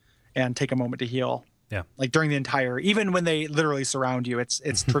and take a moment to heal. Yeah. Like during the entire, even when they literally surround you,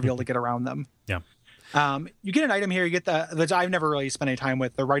 it's trivial to get around them. Yeah. You get an item here. You get the I've never really spent any time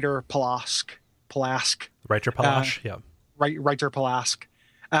with the Reiter Palask. Reiter Palash, yeah. Reiter Palask,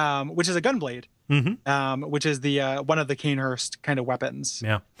 which is a gunblade. Which is the one of the Cainhurst kind of weapons.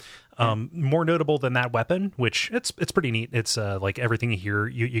 Yeah. More notable than that weapon, which it's pretty neat. It's like everything here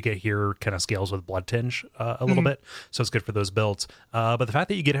you get here kind of scales with blood tinge a little bit, so it's good for those builds. But the fact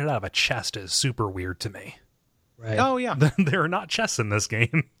that you get it out of a chest is super weird to me. Right. Oh yeah. There are not chests in this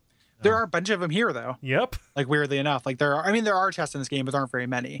game. There are a bunch of them here though. Yep. Like weirdly enough, like there are chests in this game, but there aren't very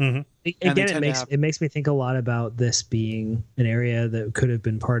many. Again, it makes me think a lot about this being an area that could have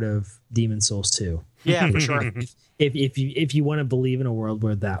been part of Demon Souls 2. Yeah, for sure. If you want to believe in a world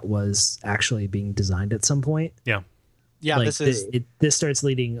where that was actually being designed at some point, yeah, like this starts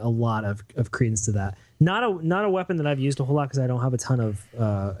leading a lot of credence to that. Not a weapon that I've used a whole lot because I don't have a ton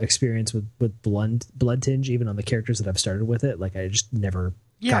of experience with blood tinge, even on the characters that I've started with it. Like I just never.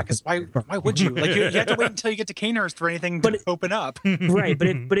 Yeah, because why would you? Like you have to wait until you get to Cainhurst for anything to open up. Right,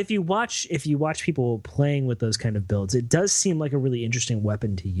 but if you watch people playing with those kind of builds, it does seem like a really interesting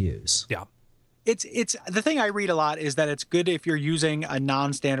weapon to use. Yeah. It's the thing I read a lot is that it's good if you're using a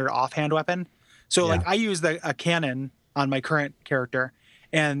non-standard offhand weapon. So like I use a cannon on my current character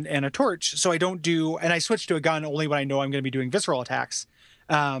and a torch, so I don't do, and I switch to a gun only when I know I'm going to be doing visceral attacks.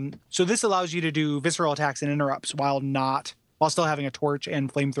 So this allows you to do visceral attacks and interrupts while still having a torch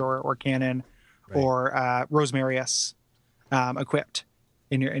and flamethrower or cannon or Rosmarius equipped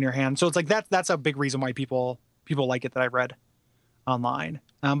in your hand. So it's like that's a big reason why people like it that I've read online.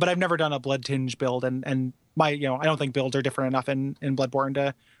 But I've never done a blood tinge build, and my I don't think builds are different enough in Bloodborne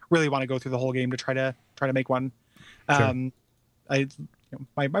to really want to go through the whole game to try to make one. Sure.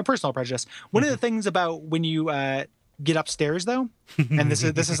 My personal prejudice. One of the things about when you get upstairs though, and this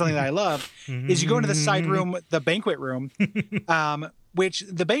is something that I love, is you go into the side room, the banquet room, which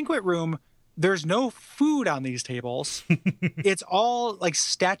the banquet room, there's no food on these tables. It's all like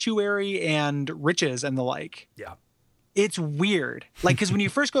statuary and riches and the like. Yeah. It's weird. Like, because when you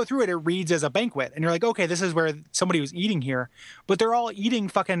first go through it, it reads as a banquet and you're like, okay, this is where somebody was eating here, but they're all eating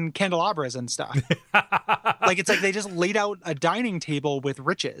fucking candelabras and stuff. Like, it's like they just laid out a dining table with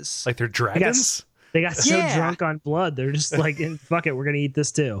riches. Like they're dragons? They got so drunk on blood, they're just like, fuck it, we're gonna eat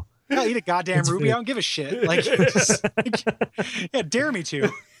this too. I'll eat a goddamn ruby. I don't give a shit. Like, dare me to.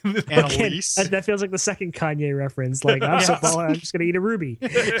 Annalise. That feels like the second Kanye reference. Like, I'm so baller, I'm just gonna eat a ruby.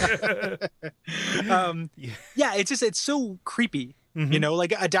 Yeah, it's so creepy.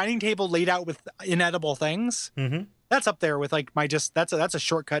 Like a dining table laid out with inedible things. That's up there with like that's a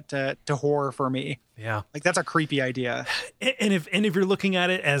shortcut to horror for me. Yeah, like that's a creepy idea. And if you're looking at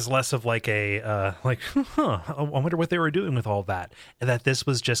it as less of like I wonder what they were doing with all that, and that this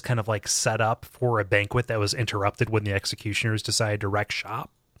was just kind of like set up for a banquet that was interrupted when the executioners decided to wreck shop.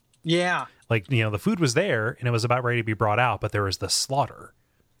 Yeah, like the food was there and it was about ready to be brought out, but there was the slaughter.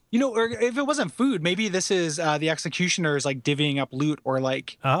 Or if it wasn't food, maybe this is the executioners like divvying up loot or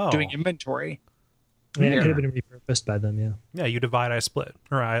like doing inventory. Yeah, it could have been repurposed by them. Yeah. Yeah, you divide, I split,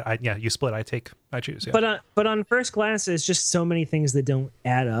 or you split, I choose. Yeah. But on first glance, there's just so many things that don't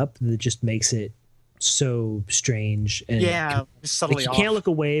add up that just makes it so strange. And subtly you can't look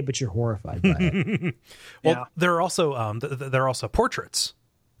away, but you're horrified by it. Well, there are also portraits.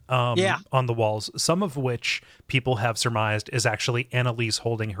 On the walls, some of which people have surmised is actually Annalise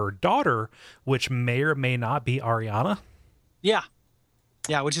holding her daughter, which may or may not be Ariana. Yeah,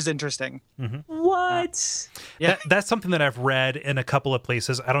 which is interesting. What? That's something that I've read in a couple of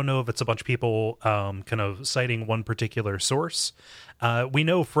places. I don't know if it's a bunch of people kind of citing one particular source. We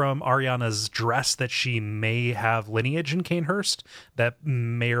know from Ariana's dress that she may have lineage in Cainhurst that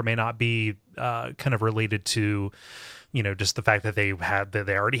may or may not be kind of related to just the fact that they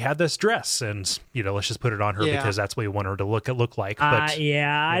already had this dress, and let's just put it on her because that's what we want her to look like. But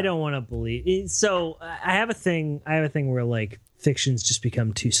I don't want to believe it. So I have a thing where like fictions just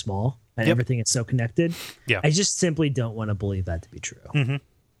become too small and everything is so connected. Yeah, I just simply don't want to believe that to be true.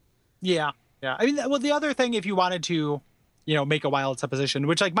 Yeah. I mean, well, the other thing, if you wanted to, make a wild supposition,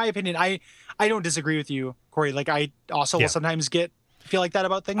 which, like, my opinion, I don't disagree with you, Corey. Like, I also will sometimes feel like that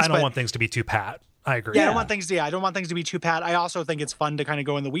about things. I don't want things to be too pat. I agree. Yeah, I don't want things to be too pat. I also think it's fun to kind of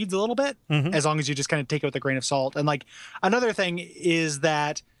go in the weeds a little bit, as long as you just kind of take it with a grain of salt. And like another thing is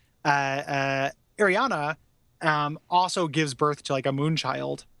that Ariana also gives birth to like a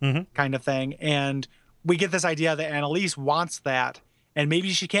moonchild kind of thing, and we get this idea that Annalise wants that, and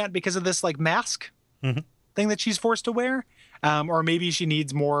maybe she can't because of this like mask thing that she's forced to wear. Or maybe she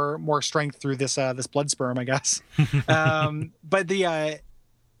needs more strength through this blood sperm, I guess. But the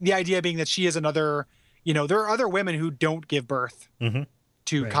idea being that she is another, there are other women who don't give birth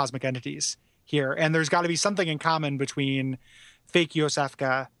to cosmic entities here, and there's got to be something in common between fake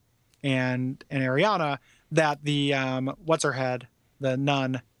Yosefka and Ariana that the what's her head, the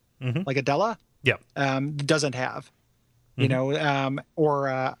nun, like Adela, doesn't have,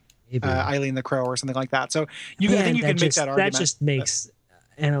 or Eileen the Crow or something like that. So I think you can make that argument.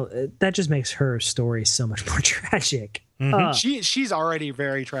 That just makes her story so much more tragic. She's already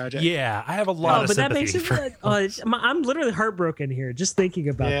very tragic. Yeah, I have a lot of sympathy. That makes it. I'm literally heartbroken here just thinking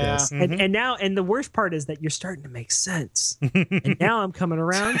about this. And now, the worst part is that you're starting to make sense. And now I'm coming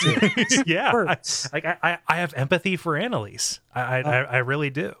around to it. Yeah, I have empathy for Annalise. I really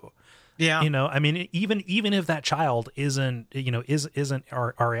do. Yeah, I mean, even if that child isn't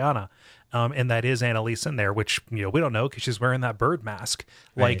Ariana, and that is Annalise in there, which we don't know because she's wearing that bird mask.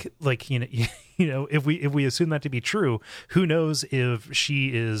 Right. If we assume that to be true, who knows if she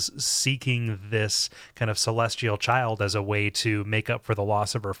is seeking this kind of celestial child as a way to make up for the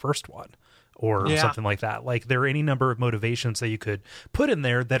loss of her first one, or something like that. Like there are any number of motivations that you could put in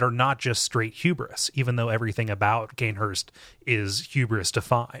there that are not just straight hubris, even though everything about Cainhurst is hubris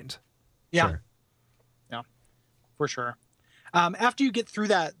defined. Yeah. Sure. Yeah, for sure. After you get through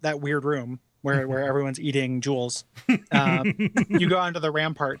that weird room where everyone's eating jewels, you go onto the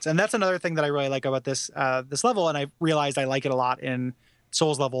ramparts. And that's another thing that I really like about this level. And I realized I like it a lot in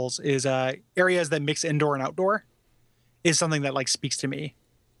Souls levels is areas that mix indoor and outdoor is something that like speaks to me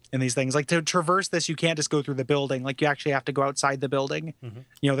in these things. Like to traverse this, you can't just go through the building. Like you actually have to go outside the building.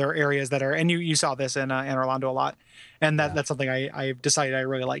 There are areas that are, and you saw this in Anne Orlando a lot. And that's something I've decided I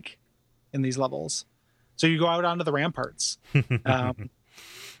really like in these levels. So you go out onto the ramparts.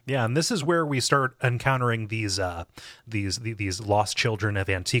 Yeah, and this is where we start encountering these lost children of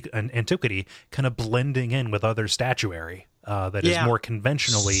antiquity, kind of blending in with other statuary that is more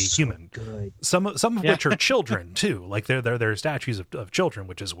conventionally human. Good. Some of which are children too, like they're statues of children,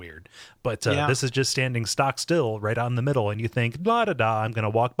 which is weird. But this is just standing stock still right on the middle, and you think, da da da, I'm going to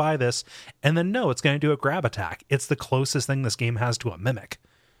walk by this, and then no, it's going to do a grab attack. It's the closest thing this game has to a mimic.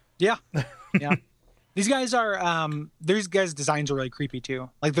 Yeah, yeah. These guys designs are really creepy too.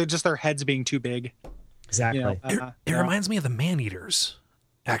 Like they're just their heads being too big. Exactly. It reminds me of the man-eaters,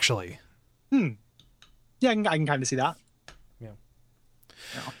 actually. Yeah, I can kind of see that.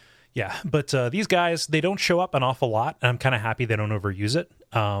 Yeah, but these guys, they don't show up an awful lot. I'm kind of happy they don't overuse it.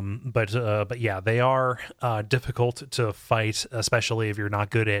 But yeah, they are difficult to fight, especially if you're not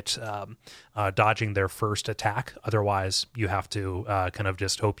good at dodging their first attack. Otherwise, you have to kind of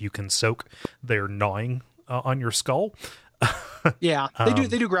just hope you can soak their gnawing on your skull. Yeah, they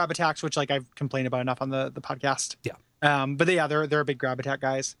do grab attacks, which like I've complained about enough on the podcast. Yeah. But they're big grab attack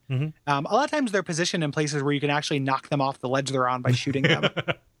guys. A lot of times they're positioned in places where you can actually knock them off the ledge they're on by shooting them.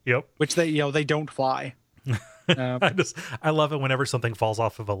 Yep. Which they don't fly. I love it whenever something falls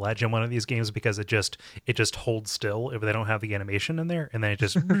off of a ledge in one of these games because it just holds still if they don't have the animation in there, and then it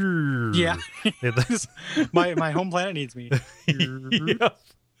just yeah. my home planet needs me. Yeah.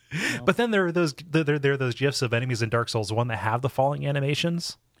 But then there are those gifs of enemies in Dark Souls 1 that have the falling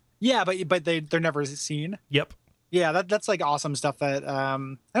animations. Yeah, but they're never seen. Yep. Yeah, that's like awesome stuff that I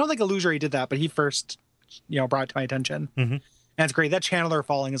don't think Illusory did that, but he first brought it to my attention. And it's great. That Channeler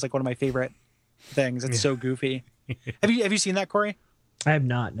falling is like one of my favorite things. It's so goofy. Have you seen that, Corey? I have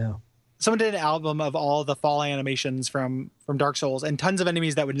not. No. Someone did an album of all the fall animations from Dark Souls, and tons of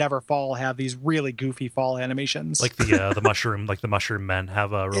enemies that would never fall have these really goofy fall animations. Like the mushroom, like the mushroom men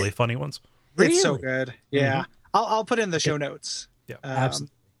have really funny ones. Really? It's so good. Yeah, I'll put in the show notes. Yeah,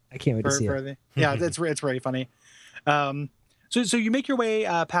 absolutely. I can't wait to see it. Yeah, it's really funny. So you make your way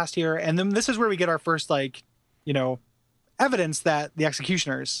past here, and then this is where we get our first evidence that the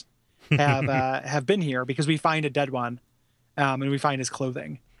executioners have been here, because we find a dead one, and we find his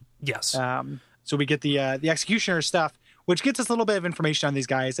clothing. Yes. So we get the executioner stuff, which gets us a little bit of information on these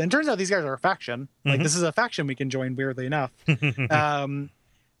guys. And it turns out these guys are a faction. Like this is a faction we can join, weirdly enough.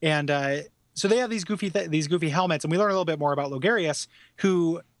 So they have these goofy helmets, and we learn a little bit more about Logarius,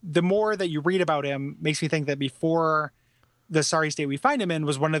 who the more that you read about him makes me think that before the sorry state we find him in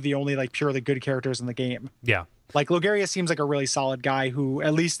was one of the only like purely good characters in the game. Yeah. Like Logarius seems like a really solid guy who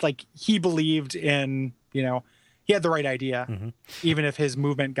at least like he believed in, he had the right idea, even if his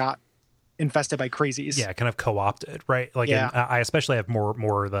movement got infested by crazies. Yeah, kind of co-opted, right? Like, Yeah. I especially have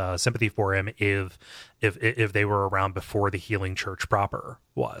more the sympathy for him if they were around before the Healing Church proper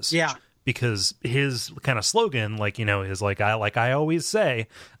was. Yeah. Because his kind of slogan, like, is like I always say,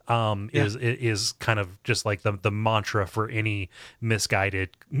 is kind of just like the mantra for any misguided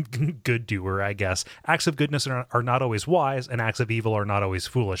good doer, I guess. Acts of goodness are not always wise, and acts of evil are not always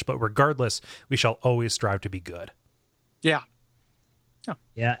foolish. But regardless, we shall always strive to be good. Yeah. Oh,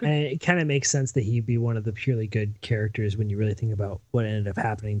 yeah, and it kind of makes sense that he'd be one of the purely good characters when you really think about what ended up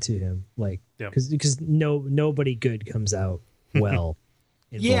happening to him. Like, because nobody good comes out well.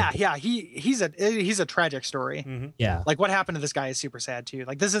 Yeah, he's a tragic story. Yeah, like what happened to this guy is super sad too.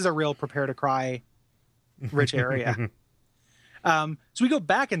 Like this is a real prepare to cry rich area. So we go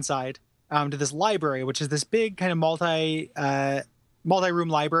back inside to this library, which is this big kind of multi-room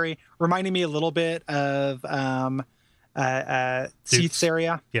library, reminding me a little bit of Seath's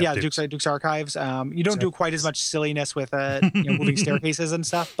area. Yeah, Duke's Archives. You don't do quite as much silliness with moving staircases and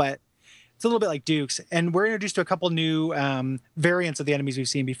stuff, but it's a little bit like Duke's. And we're introduced to a couple new variants of the enemies we've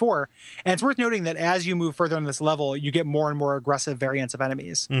seen before. And it's worth noting that as you move further on this level, you get more and more aggressive variants of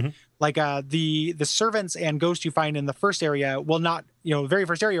enemies. Like the servants and ghosts you find in the first area will not, the very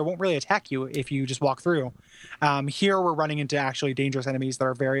first area won't really attack you if you just walk through. Here we're running into actually dangerous enemies that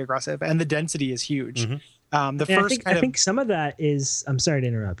are very aggressive, and the density is huge. I think some of that is. I'm sorry to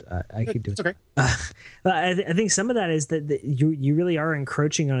interrupt. I keep doing. It's okay. I think some of that is that you really are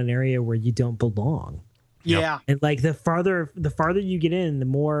encroaching on an area where you don't belong. Yeah, and like the farther you get in, the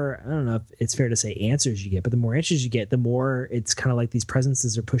more, I don't know if it's fair to say answers you get, but the more answers you get, the more it's kind of like these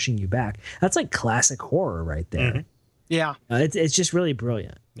presences are pushing you back. That's like classic horror right there. Yeah, it's just really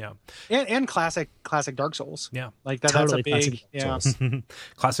brilliant. Yeah, and classic Dark Souls. Yeah, like that's a big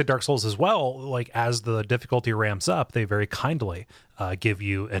classic Dark Souls as well. Like as the difficulty ramps up, they very kindly give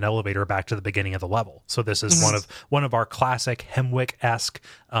you an elevator back to the beginning of the level. So this is one of our classic Hemwick-esque,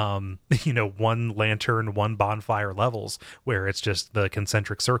 one lantern, one bonfire levels where it's just the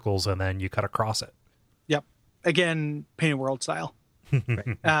concentric circles and then you cut across it. Yep. Again, Painted World style.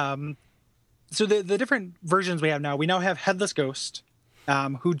 Right. So the different versions we now have Headless Ghost,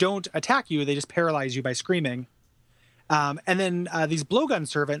 who don't attack you, they just paralyze you by screaming. And then these blowgun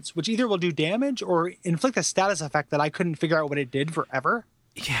servants, which either will do damage or inflict a status effect that I couldn't figure out what it did forever.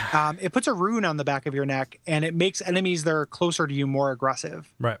 Yeah. It puts a rune on the back of your neck, and it makes enemies that are closer to you more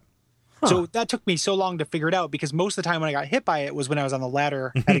aggressive. Right. So that took me so long to figure it out, because most of the time when I got hit by it was when I was on the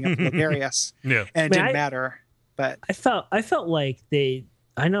ladder heading up to Logarius. Yeah. And it didn't matter. But I felt like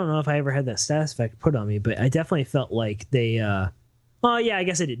I don't know if I ever had that status effect put on me, but I definitely felt like they I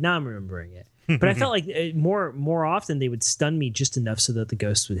guess I did. Now I'm remembering it. But I felt like more often they would stun me just enough so that the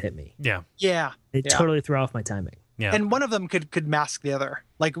ghosts would hit me. Yeah. They totally throw off my timing. Yeah. And one of them could mask the other.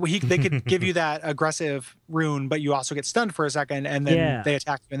 Like they could give you that aggressive rune, but you also get stunned for a second, and then they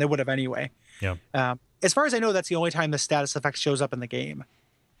attack you, and they would have anyway. Yeah. As far as I know, that's the only time the status effect shows up in the game.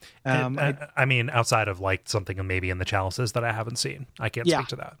 I mean, outside of like something maybe in the chalices that I haven't seen, I can't speak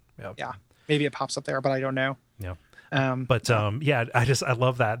to that. Yeah, maybe it pops up there, but I don't know. Yeah. I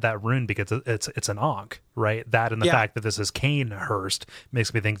love that rune because it's an Ankh, right? That and the fact that this is Cainhurst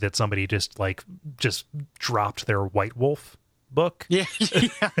makes me think that somebody just dropped their White Wolf book. Yeah.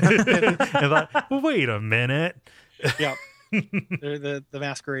 And thought, wait a minute. Yeah. The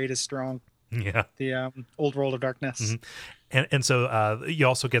masquerade is strong. Yeah. The old world of darkness. And so you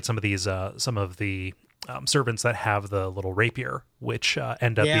also get some of these some of the servants that have the little rapier, which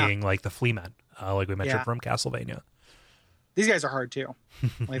end up being like the flea men, like we mentioned from Castlevania. These guys are hard too.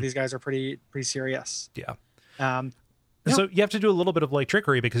 Like these guys are pretty serious. Yeah. So you have to do a little bit of like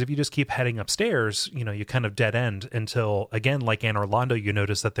trickery, because if you just keep heading upstairs, you kind of dead end until, again, like Anne Orlando, you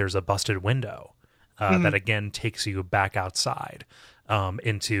notice that there's a busted window that again takes you back outside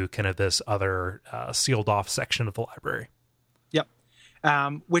into kind of this other sealed off section of the library. Yep.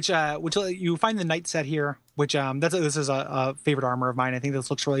 Which you find the knight set here, which this is a favorite armor of mine. I think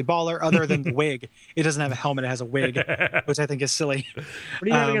this looks really baller, other than the wig. It doesn't have a helmet, it has a wig, which I think is silly. What do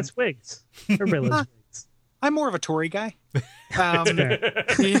you have against wigs? Everybody loves wigs. I'm more of a Tory guy.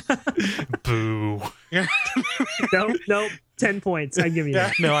 Boo. Nope. 10 points. I give you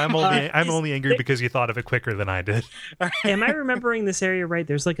that. No, I'm only angry because you thought of it quicker than I did. Am I remembering this area right?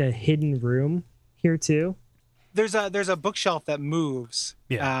 There's like a hidden room here too. There's a bookshelf that moves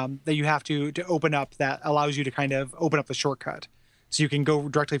that you have to open up, that allows you to kind of open up the shortcut. So you can go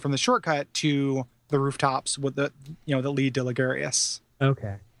directly from the shortcut to the rooftops with the that lead to Logarius.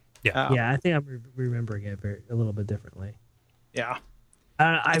 Okay. Yeah. Yeah, I think I'm remembering it a little bit differently. Yeah.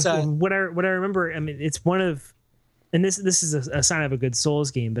 What I remember, I mean, it's one of, and this is a sign of a good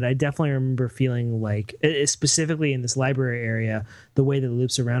Souls game, but I definitely remember feeling like, specifically in this library area, the way that it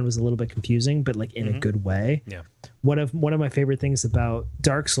loops around was a little bit confusing, but like in a good way. Yeah. One of my favorite things about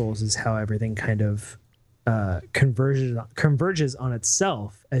Dark Souls is how everything kind of converges on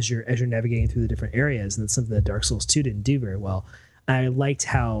itself as you're navigating through the different areas, and that's something that Dark Souls 2 didn't do very well. I liked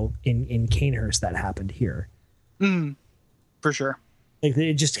how in Cainhurst that happened here. For sure. Like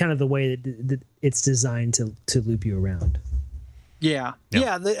just kind of the way that it's designed to loop you around. Yeah.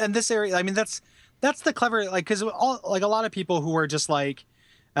 And this area, I mean, that's the clever, like, because like a lot of people who are just like,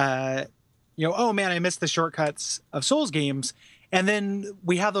 oh man, I missed the shortcuts of Souls games, and then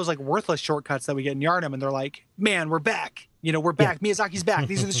we have those like worthless shortcuts that we get in Yharnam, and they're like, man, we're back. We're back. Yeah. Miyazaki's back.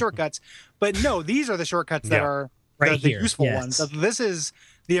 These are the shortcuts. But no, these are the shortcuts that are the useful ones. This is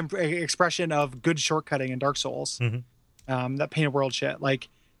the expression of good shortcutting in Dark Souls. That painted world shit, like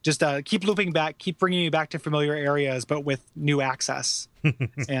just keep looping back, keep bringing you back to familiar areas, but with new access.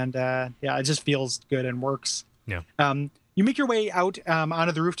 And it just feels good and works. Yeah. You make your way out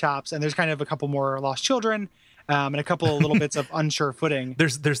onto the rooftops, and there's kind of a couple more lost children, and a couple of little bits of unsure footing.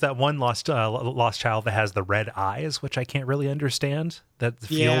 There's that one lost child that has the red eyes, which I can't really understand. That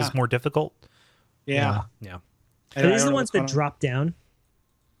feels more difficult. Yeah. Are these the ones that drop down?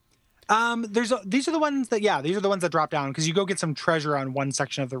 These are the ones that drop down, because you go get some treasure on one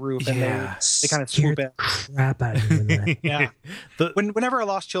section of the roof, and they kind of swoop it. Crap out of you. Yeah. Whenever a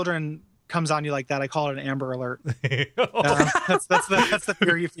lost children comes on you like that, I call it an Amber Alert. That's the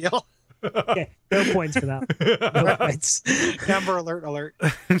fear you feel. Okay, no points for that. No points. Amber Alert.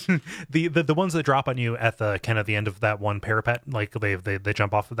 The ones that drop on you at the kind of the end of that one parapet, like they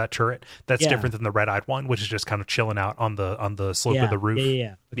jump off of that turret. That's different than the red-eyed one, which is just kind of chilling out on the slope of the roof.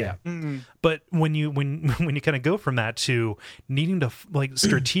 Yeah. Okay. Mm-hmm. But when you kind of go from that to needing to like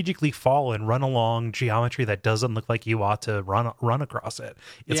strategically fall and run along geometry that doesn't look like you ought to run across it,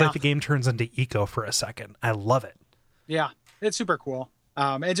 it's like the game turns into Eco for a second. I love it. Yeah, it's super cool.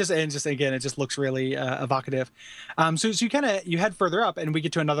 It just looks really evocative. So you head further up, and we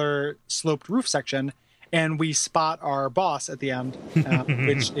get to another sloped roof section, and we spot our boss at the end,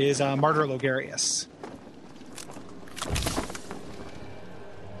 which is Martyr Logarius.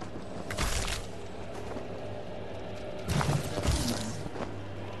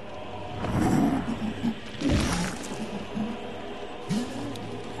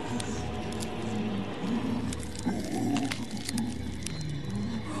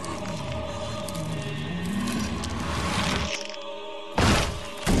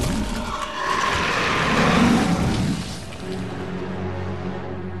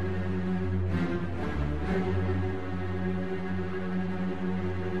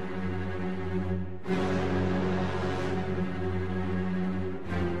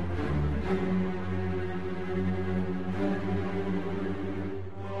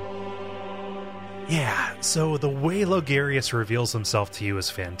 So the way Logarius reveals himself to you is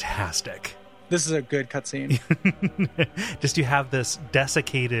fantastic. This is a good cutscene. Just you have this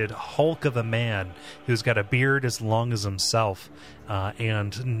desiccated hulk of a man who's got a beard as long as himself,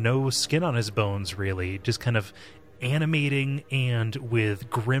 and no skin on his bones, really. Just kind of animating and with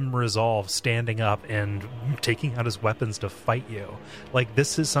grim resolve, standing up and taking out his weapons to fight you. Like,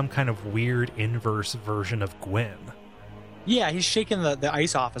 this is some kind of weird inverse version of Gwyn. Yeah, he's shaking the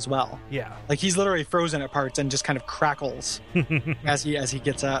ice off as well. Yeah. Like, he's literally frozen at parts and just kind of crackles as he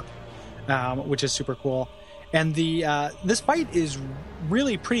gets up, which is super cool. And this fight is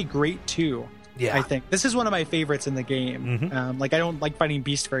really pretty great too. Yeah. I think this is one of my favorites in the game. Mm-hmm. I don't like fighting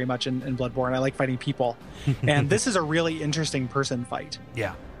beasts very much in Bloodborne. I like fighting people. And this is a really interesting person fight.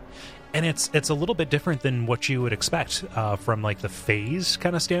 Yeah. And it's a little bit different than what you would expect from like the phase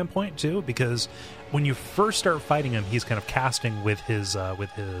kind of standpoint too, because when you first start fighting him, he's kind of casting with his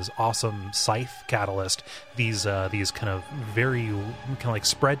awesome scythe catalyst these kind of very kind of like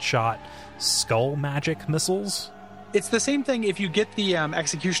spread shot skull magic missibles. It's the same thing. If you get the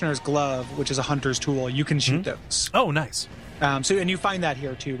Executioner's Glove, which is a hunter's tool, you can shoot those. Oh, nice. And you find that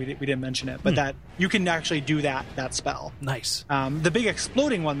here too. We didn't mention it, but that you can actually do that spell. Nice. The big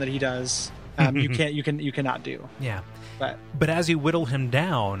exploding one that he does, you cannot do. Yeah. But as you whittle him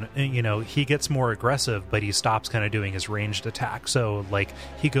down, he gets more aggressive, but he stops kind of doing his ranged attack. So like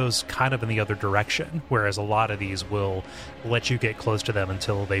he goes kind of in the other direction, whereas a lot of these will let you get close to them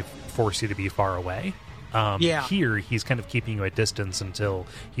until they force you to be far away. Here, he's kind of keeping you at distance until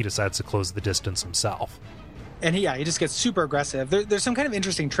he decides to close the distance himself. and he just gets super aggressive. There's some kind of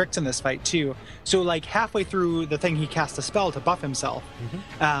interesting tricks in this fight too. So like halfway through the thing, he casts a spell to buff himself,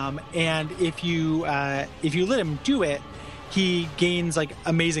 and if you let him do it, he gains like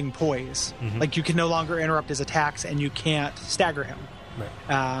amazing poise. Like you can no longer interrupt his attacks, and you can't stagger him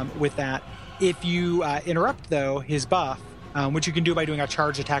with that. If you interrupt though his buff, which you can do by doing a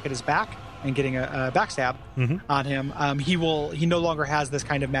charge attack at his back and getting a backstab on him, he no longer has this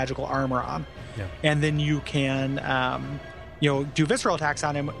kind of magical armor on. Yeah. And then you can, do visceral attacks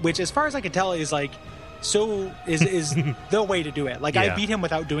on him, which, as far as I can tell, is like is the way to do it. Like I beat him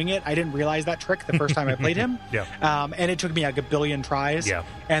without doing it. I didn't realize that trick the first time I played him. And it took me like a billion tries. Yeah.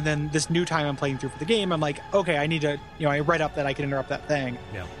 And then this new time I'm playing through for the game, I'm like, okay, I need to, I read up that I can interrupt that thing.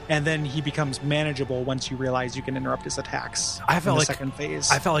 Yeah. And then he becomes manageable once you realize you can interrupt his attacks. I felt in the like second phase.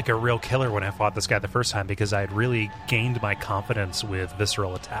 I felt like a real killer when I fought this guy the first time, because I had really gained my confidence with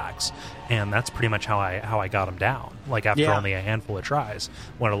visceral attacks, and that's pretty much how I got him down. Like after only a handful of tries,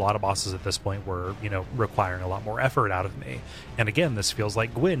 when a lot of bosses at this point were, requiring a lot more effort out of me. And again, this feels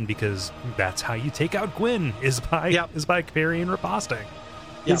like Gwyn, because that's how you take out Gwyn is by parrying and riposting.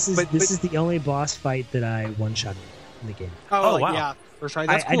 This is the only boss fight that I one-shot in the game. Oh wow. Yeah. First try.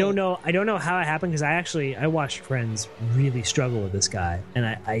 That's cool. I don't know how it happened, because I watched friends really struggle with this guy, and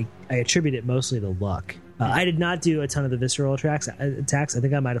I attribute it mostly to luck. I did not do a ton of the visceral attacks. I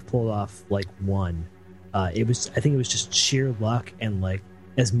think I might have pulled off like one. I think it was just sheer luck and like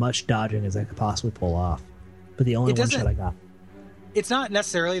as much dodging as I could possibly pull off. But the only one shot I got. It's not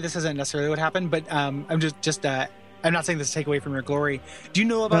necessarily. This isn't necessarily what happened, but I'm just. I'm not saying this to take away from your glory. Do you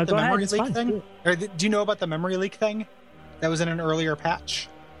know about the memory leak thing? Or do you know about the memory leak thing that was in an earlier patch?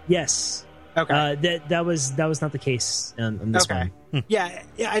 Yes. Okay. That was not the case on this one. Yeah.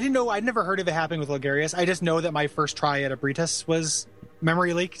 I didn't know. I'd never heard of it happening with Ligarius. I just know that my first try at Abritus was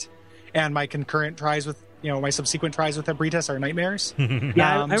memory leaked, and my concurrent tries with my subsequent tries with Abritus are nightmares.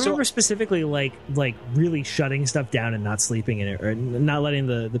 Yeah, I remember specifically like really shutting stuff down and not sleeping in it, or not letting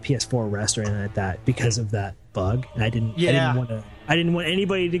the PS4 rest or anything like that because of that bug. And I didn't want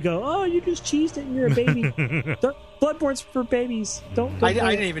anybody to go, oh, you just cheesed it and you're a baby. Bloodborne's for babies. Don't I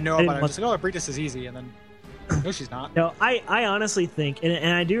didn't even know about it. I was like, oh, Abritus is easy, and then no, she's not. No, I honestly think,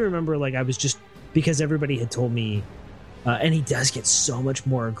 and I do remember, like, I was just, because everybody had told me, and he does get so much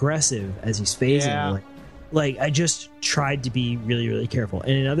more aggressive as he's phasing. Yeah. Like I just tried to be really, really careful.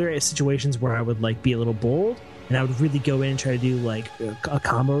 And in other situations where I would like be a little bold and I would really go in and try to do like a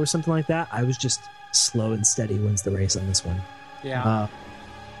combo or something like that, I was just slow and steady wins the race on this one. Yeah.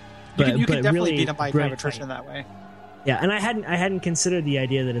 You can definitely really beat him by kind of attrition that way. Yeah, and I hadn't considered the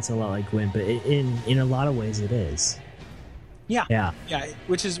idea that it's a lot like Gwyn, but in a lot of ways it is. Yeah,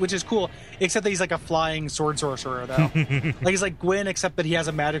 which is cool. Except that he's like a flying sword sorcerer, though. Like he's like Gwyn, except that he has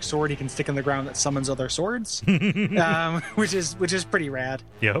a magic sword he can stick in the ground that summons other swords, which is pretty rad.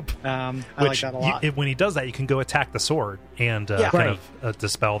 Yep. I like that a lot. When he does that, you can go attack the sword and kind of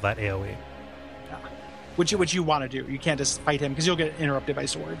dispel that AOE. Yeah. Which you want to do. You can't just fight him because you'll get interrupted by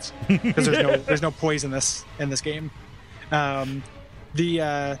swords because there's no poise in this game. So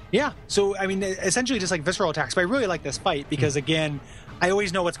I mean, essentially just like visceral attacks, but I really like this fight because again, I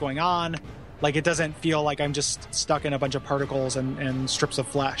always know what's going on. Like it doesn't feel like I'm just stuck in a bunch of particles and strips of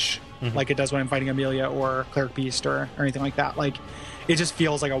flesh like it does when I'm fighting Amelia or Cleric Beast or anything like that. Like it just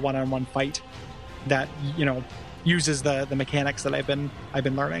feels like a one-on-one fight that uses the mechanics that I've been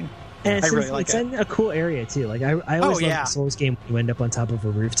learning. And I really like it's in a cool area too. Like I always love the Souls game when you end up on top of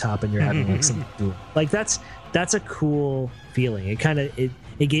a rooftop and you're having like some like that's a cool feeling. It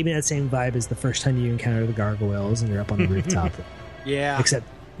gave me that same vibe as the first time you encounter the gargoyles and you're up on the rooftop. Yeah. Except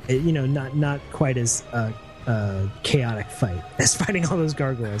not quite as chaotic fight as fighting all those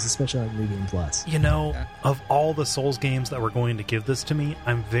gargoyles, especially on New Game Plus. Of all the Souls games that were going to give this to me,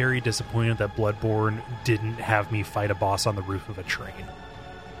 I'm very disappointed that Bloodborne didn't have me fight a boss on the roof of a train.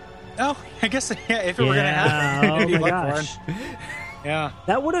 Oh, I guess if it were going to happen, oh my gosh. Yeah.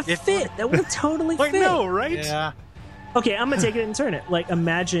 That would have fit. That would have totally fit. I know, right? Yeah. Okay, I'm gonna take it and turn it. Like,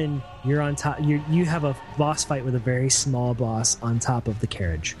 imagine you're on top. You have a boss fight with a very small boss on top of the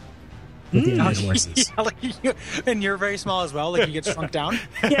carriage with the other horses. Yeah, and you're very small as well. Like you get shrunk down.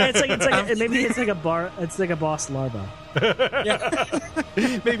 Yeah, it's like maybe it's like a boss larva. Yeah.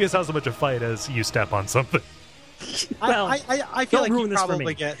 Maybe it's not so much a fight as you step on something. Well, I feel like you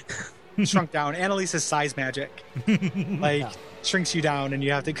probably get shrunk down. Annalise's size magic, shrinks you down, and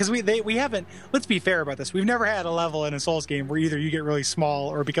you have to, because we haven't. Let's be fair about this. We've never had a level in a Souls game where either you get really small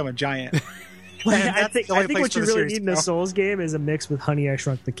or become a giant. I think what you really need in a Souls game is a mix with Honey, I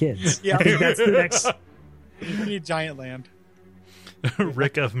Shrunk the Kids. Yeah, I think that's the next. You need Giant Land.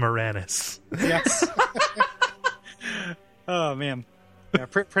 Rick of Moranis. Yes. Oh man, yeah,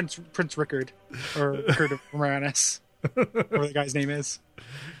 Prince Rickard or Rickard of Romanus, whatever the guy's name is.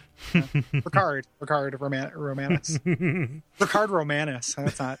 Ricard Romanus. Ricard Romanus.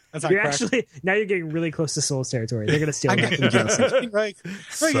 That's not You're correct. actually now you're getting really close to Souls territory. They're gonna steal that from Joseph.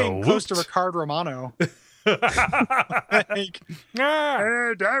 We're getting close to Ricard Romano. Like,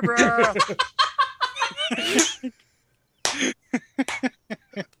 hey, Deborah.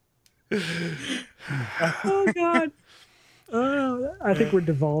 Oh God. Oh, I think we're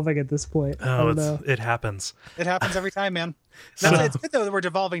devolving at this point. It happens. It happens every time, man. It's good though that we're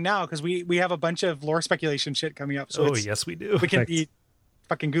devolving now because we have a bunch of lore speculation shit coming up. So yes, we do. We can be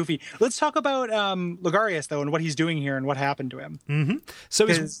fucking goofy. Let's talk about Logarius though and what he's doing here and what happened to him. Mm-hmm. So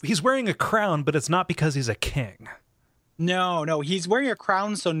he's wearing a crown, but it's not because he's a king. No, he's wearing a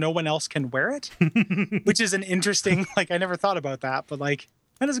crown so no one else can wear it, which is an interesting. Like I never thought about that, but like.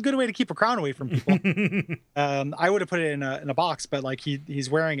 That is a good way to keep a crown away from people. I would have put it in a box, but like he's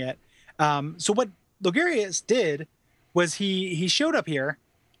wearing it. So what Logarius did was he showed up here.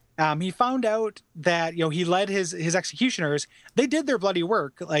 He found out that he led his executioners. They did their bloody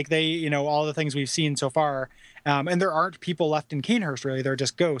work, like they all the things we've seen so far. And there aren't people left in Cainhurst really; they're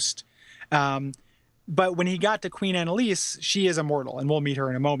just ghosts. But when he got to Queen Annalise, she is immortal, and we'll meet her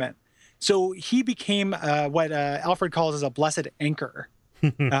in a moment. So he became what Alfred calls as a blessed anchor.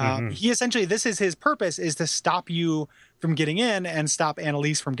 He essentially, this is his purpose, is to stop you from getting in and stop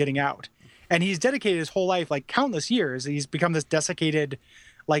Annalise from getting out. And he's dedicated his whole life, like countless years. He's become this desiccated,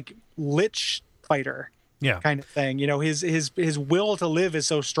 like lich fighter, kind of thing. His will to live is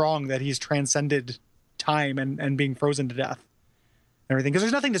so strong that he's transcended time and being frozen to death. And everything, because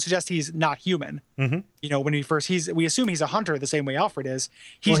there's nothing to suggest he's not human. Mm-hmm. When we assume he's a hunter the same way Alfred is.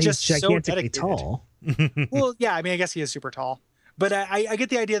 He's just so dedicated. Tall. Well, yeah, I mean, I guess he is super tall. But I get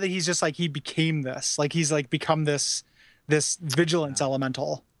the idea that he's just like he became this, like he's like become this vigilance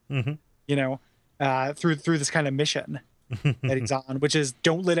elemental, through this kind of mission that he's on, which is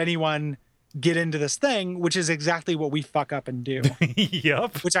don't let anyone get into this thing, which is exactly what we fuck up and do.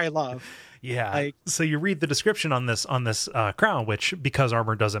 Yep, which I love. Yeah. So you read the description on this crown, which because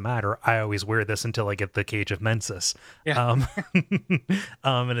armor doesn't matter, I always wear this until I get the Cage of Mensis. Yeah.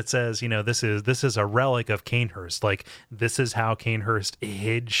 And it says, this is a relic of Cainhurst. Like this is how Cainhurst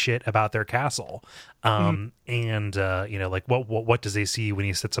hid shit about their castle. And like what does he see when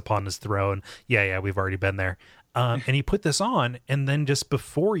he sits upon his throne? Yeah, we've already been there. And he put this on, and then just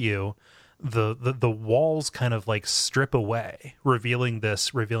before you, the walls kind of like strip away, revealing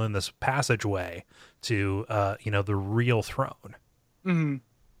this passageway to the real throne. Mm-hmm.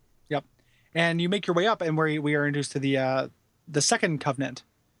 Yep. And you make your way up, and we are introduced to the second covenant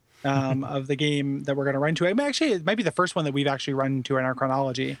of the game that we're going to run to. I mean, actually, it might be the first one that we've actually run to in our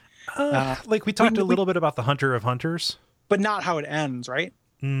chronology. Like we talked a little bit about the Hunter of Hunters, but not how it ends, right?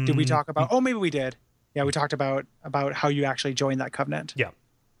 Did we talk about? Oh, maybe we did. Yeah, we talked about how you actually joined that covenant. Yeah.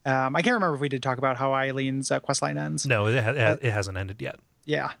 I can't remember if we did talk about how Eileen's questline ends. No, it hasn't ended yet.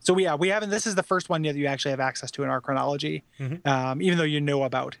 Yeah. So we haven't. This is the first one that you actually have access to in our chronology, even though you know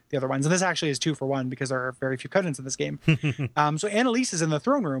about the other ones. And this actually is 2 for 1 because there are very few covenants in this game. So Annalise is in the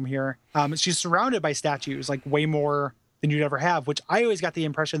throne room here. She's surrounded by statues, like way more than you'd ever have, which I always got the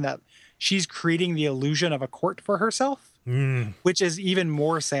impression that she's creating the illusion of a court for herself. Which is even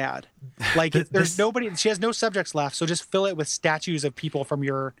more sad. Like there's nobody, she has no subjects left, so just fill it with statues of people from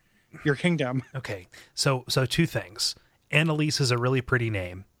your kingdom. Okay, so 2 things. Annalise is a really pretty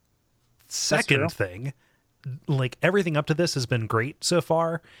name. Second thing, like everything up to this has been great so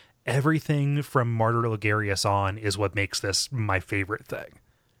far. Everything from Martyr Logarius on is what makes this my favorite thing.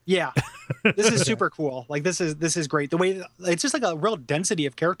 Yeah, this is super cool. Like this is great. The way it's just like a real density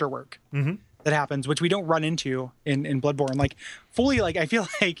of character work. That happens, which we don't run into in Bloodborne. Like fully, like I feel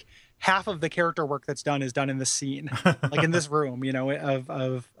like half of the character work that's done is done in this scene, like in this room,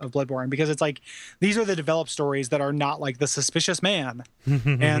 of Bloodborne, because it's like these are the developed stories that are not like the suspicious man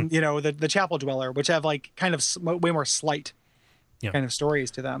and the chapel dweller, which have like kind of way more slight kind of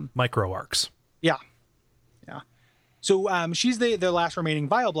stories to them, micro arcs. Yeah. So she's the last remaining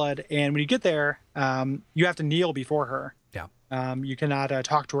vile blood, and when you get there, you have to kneel before her. You cannot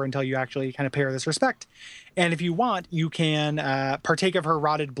talk to her until you actually kind of pay her this respect. And if you want, you can partake of her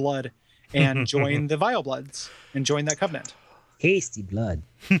rotted blood and join the Vile Bloods and join that covenant. Hasty blood.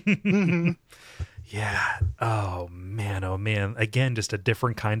 Yeah. Oh, man. Again, just a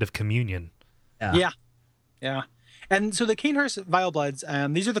different kind of communion. Yeah. And so the Cainhurst Vile Bloods,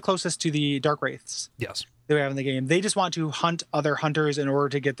 these are the closest to the Dark Wraiths. Yes. That we have in the game. They just want to hunt other hunters in order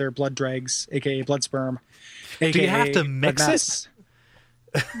to get their blood dregs, aka blood sperm. Do you have to mix it?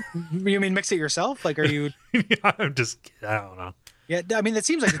 You mean mix it yourself? Like, are you? I don't know. Yeah, I mean, it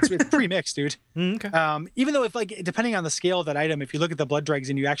seems like it's pre-mixed, dude. Okay. Even though if like depending on the scale of that item, if you look at the blood dregs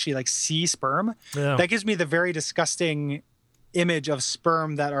and you actually like see sperm, that gives me the very disgusting image of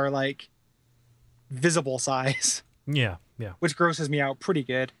sperm that are like visible size. Yeah. Which grosses me out pretty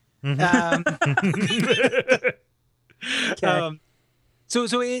good. Okay. So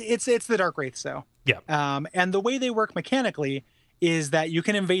it's the Dark Wraiths though. Yeah. And the way they work mechanically is that you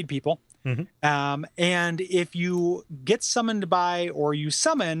can invade people. And if you get summoned by or you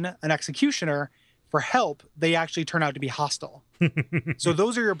summon an executioner for help, they actually turn out to be hostile. So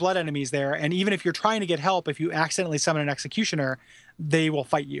those are your blood enemies there. And even if you're trying to get help, if you accidentally summon an executioner, they will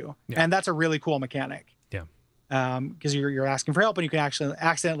fight you. Yeah. And that's a really cool mechanic. Yeah. Because you're asking for help and you can actually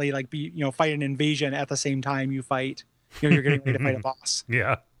accidentally like fight an invasion at the same time you fight. You're getting ready to fight a boss.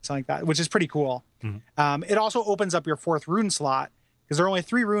 Yeah. Something like that, which is pretty cool. It also opens up your 4th rune slot because there are only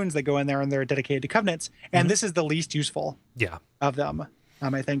 3 runes that go in there and they're dedicated to covenants. And this is the least useful of them,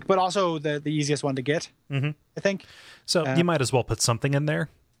 I think, but also the easiest one to get, I think. So you might as well put something in there.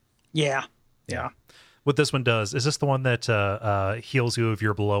 Yeah. What this one does, is this the one that heals you if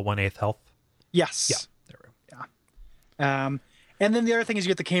you're below 1/8 health? Yes. Yeah. There we go. Yeah. And then the other thing is you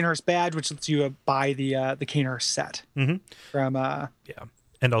get the Cainhurst badge, which lets you buy the Cainhurst set from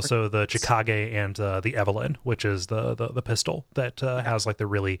and also the Chikage and the Evelyn, which is the pistol that has like the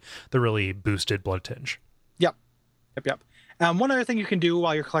really boosted blood tinge. Yep. One other thing you can do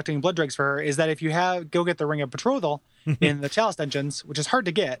while you're collecting blood dregs for her is that if you go get the Ring of Betrothal in the Chalice dungeons, which is hard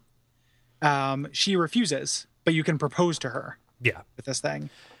to get, she refuses, but you can propose to her. Yeah. With this thing,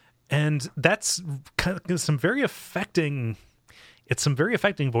 and that's kind of some very affecting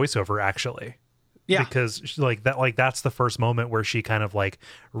voiceover actually. Yeah, because that's the first moment where she kind of like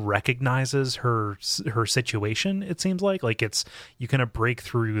recognizes her situation. It seems like it's you kind of break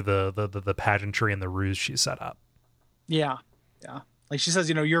through the pageantry and the ruse she set up. Yeah. Like she says,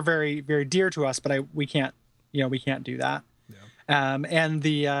 you're very, very dear to us, but we can't do that. Yeah. And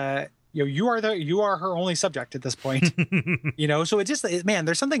the you are her only subject at this point. So it just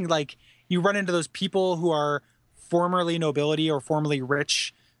there's something like you run into those people who are formerly nobility or formerly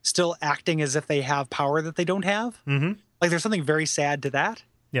rich, still acting as if they have power that they don't have. Like there's something very sad to that.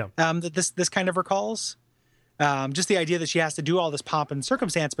 Yeah. That this kind of recalls. Just the idea that she has to do all this pomp and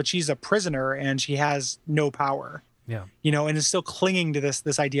circumstance, but she's a prisoner and she has no power. Yeah. And is still clinging to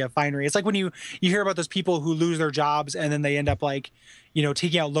this idea of finery. It's like when you hear about those people who lose their jobs and then they end up like,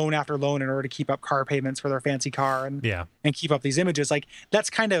 taking out loan after loan in order to keep up car payments for their fancy car and keep up these images. Like that's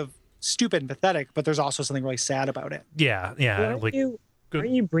kind of stupid and pathetic, but there's also something really sad about it. Yeah.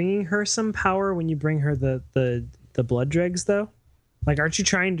 Aren't you bringing her some power when you bring her the blood dregs though? Like, aren't you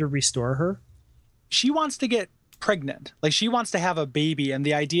trying to restore her? She wants to get pregnant. Like she wants to have a baby. And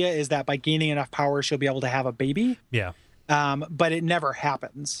the idea is that by gaining enough power, she'll be able to have a baby. Yeah. But it never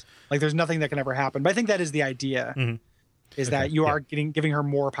happens. Like there's nothing that can ever happen. But I think that is the idea is that you are giving her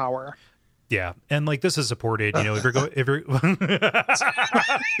more power. Yeah, and like this is supported, if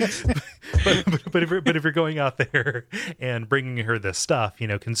you're going out there and bringing her this stuff,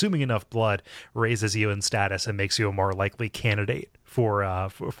 consuming enough blood raises you in status and makes you a more likely candidate for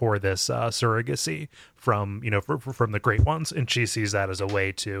this surrogacy from the Great Ones, and she sees that as a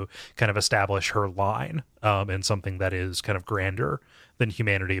way to kind of establish her line in something that is kind of grander than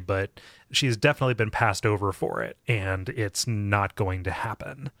humanity, but she's definitely been passed over for it, and it's not going to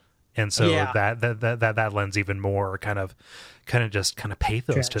happen. And so that lends even more kind of pathos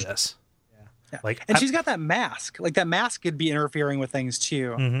to this. Yeah. Like, and she's got that mask. Like that mask could be interfering with things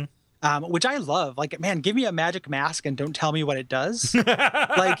too, which I love. Like, man, give me a magic mask and don't tell me what it does.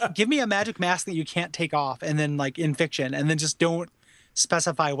 Like, give me a magic mask that you can't take off, and then like in fiction, and then just don't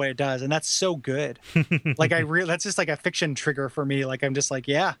specify what it does. And that's so good. Like that's just like a fiction trigger for me. Like I'm just like,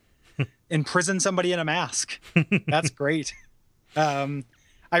 imprison somebody in a mask. That's great.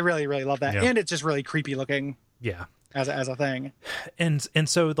 I really, really love that. Yeah. And it's just really creepy looking. Yeah. As a thing. And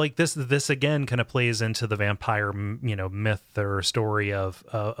so like this again kind of plays into the vampire, myth or story of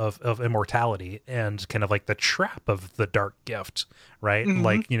immortality and kind of like the trap of the dark gift, right?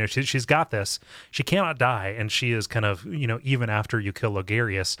 Like, she's got this, she cannot die. And she is kind of, even after you kill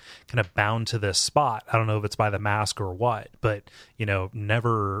Logarius, kind of bound to this spot. I don't know if it's by the mask or what, but,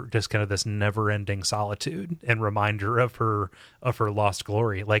 never just kind of this never ending solitude and reminder of her lost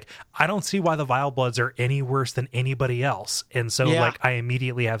glory. Like, I don't see why the Vile Bloods are any worse than anybody else. And so like, I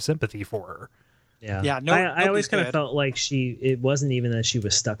immediately have sympathy for her. Yeah. No, I always kind of felt like it wasn't even that she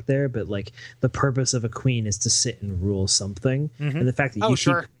was stuck there, but like the purpose of a queen is to sit and rule something. And the fact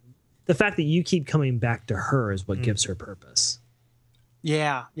that the fact that you keep coming back to her is what gives her purpose. Yeah. And the fact that you keep coming back to her is what gives her purpose. And the fact that you keep coming back to her is what gives her purpose. And the fact that you keep coming back to her is what gives her purpose.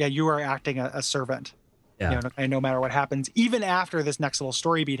 Yeah, you are acting a servant. Yeah. No matter what happens, even after this next little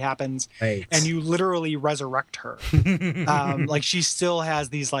story beat happens, Right. and you literally resurrect her. Like she still has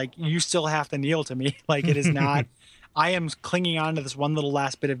these, like, you still have to kneel to me. Like it is not, I am clinging on to this one little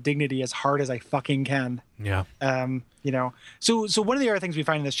last bit of dignity as hard as I fucking can. Yeah. So one of the other things we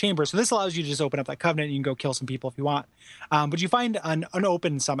find in this chamber, so this allows you to just open up that covenant and you can go kill some people if you want. But you find an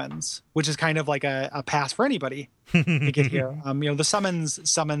unopened summons, which is kind of like a pass for anybody to get here. The summons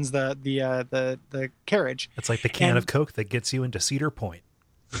the carriage. It's like the can of Coke that gets you into Cedar Point.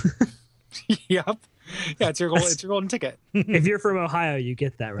 Yep. Yeah, it's your golden ticket. If you're from Ohio, you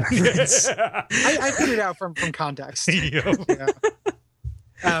get that reference. I figured it out from context. Yep.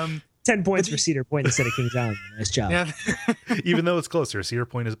 Yeah. 10 points for Cedar Point instead of Kings Island. Nice job. Yeah. Even though it's closer, Cedar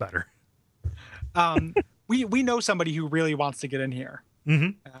Point is better. We know somebody who really wants to get in here.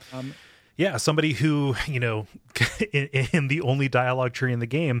 Mm-hmm. Yeah, somebody who, in the only dialogue tree in the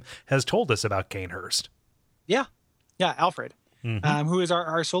game has told us about Cainhurst. Yeah, Alfred. Mm-hmm. Who is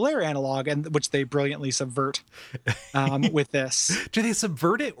our Solaire analog, and which they brilliantly subvert with this. Do they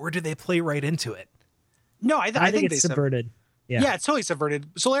subvert it, or do they play right into it? No, I think it's subverted. Yeah, it's totally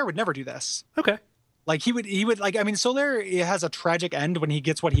subverted. Solaire would never do this. Okay. Like he would like, I mean, Solaire has a tragic end when he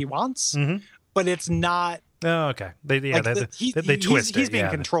gets what he wants, but it's not. Oh, okay. They twist it. He's being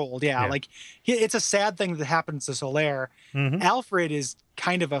controlled. Yeah. Like it's a sad thing that happens to Solaire. Alfred is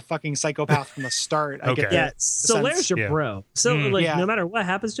kind of a fucking psychopath from the start. I get Solaire's your bro. So no matter what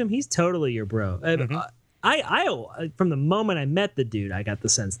happens to him, he's totally your bro. I from the moment I met the dude, I got the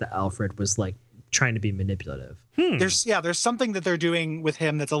sense that Alfred was like trying to be manipulative. There's something that they're doing with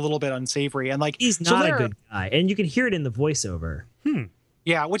him that's a little bit unsavory, and like he's not a good guy, and you can hear it in the voiceover.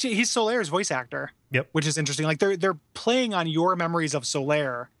 Yeah, which he's Solaire's voice actor. Yep. Which is interesting. Like they're playing on your memories of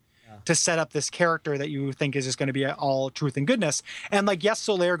Solaire to set up this character that you think is just going to be all truth and goodness. And like, yes,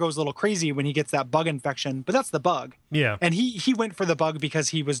 Solaire goes a little crazy when he gets that bug infection, but that's the bug. Yeah. And he went for the bug because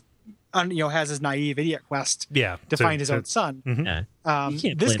he was, has his naive idiot quest. Yeah. To find his own son. Yeah. You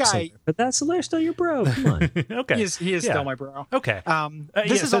can't this blame guy, Solaire, but that's Solaire's still your bro. Come on. Okay. He is still my bro. Okay.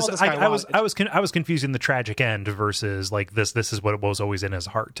 This is all this guy I was confusing the tragic end versus like this is what was always in his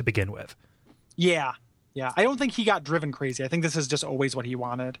heart to begin with. Yeah. Yeah, I don't think he got driven crazy. I think this is just always what he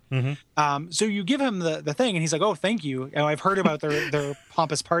wanted. So you give him the thing, and he's like, "Oh, thank you. I've heard about their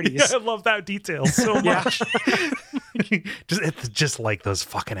pompous parties." Yeah, I love that detail so much. It's just like those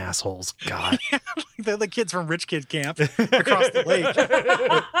fucking assholes. God, they're the kids from Rich Kid Camp across the lake.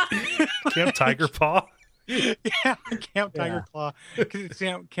 Camp Tiger Paw. Yeah, Camp Tiger Claw.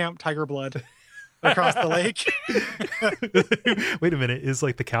 Camp Tiger Blood. Across the lake. Wait a minute. Is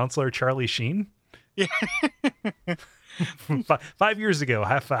like the counselor Charlie Sheen? Yeah. 5 years ago,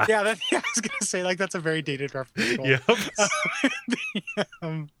 high five. Yeah, I was gonna say, like, that's a very dated reference. Yep.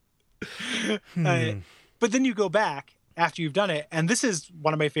 But then you go back after you've done it, and this is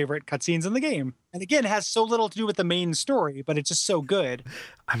one of my favorite cutscenes in the game. And again, it has so little to do with the main story, but it's just so good.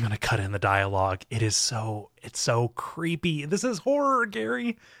 I'm gonna cut in the dialogue. It's so creepy. This is horror,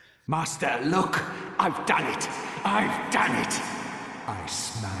 Gary. Master, look, I've done it. I've done it. I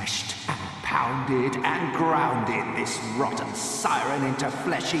smashed and pounded and grounded this rotten siren into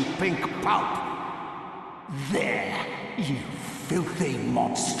fleshy pink pulp. There, you filthy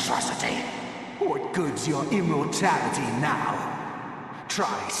monstrosity. What good's your immortality now?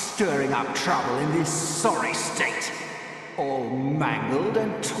 Try stirring up trouble in this sorry state. All mangled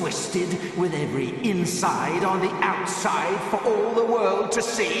and twisted, with every inside on the outside for all the world to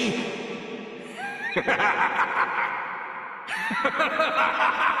see.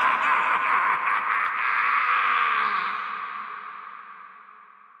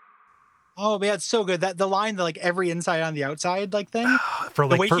 Oh man, it's so good. That the line, like every inside on the outside, like thing. For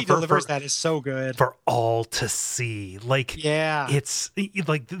like, the way he delivers that is so good for all to see. Like, yeah, it's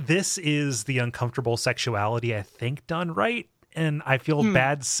like this is the uncomfortable sexuality, I think, done right, and I feel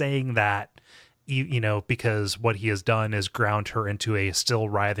bad saying that, because what he has done is ground her into a still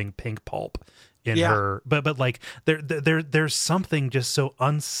writhing pink pulp in her. But like there's something just so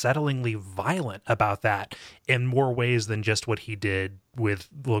unsettlingly violent about that in more ways than just what he did with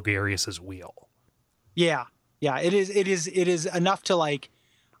Logarius's wheel. Yeah, it is enough to like.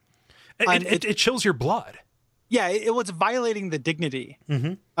 It chills your blood. Yeah, it's violating the dignity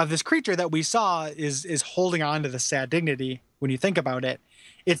of this creature that we saw is holding on to the sad dignity. When you think about it,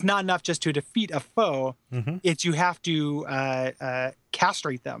 it's not enough just to defeat a foe. It's you have to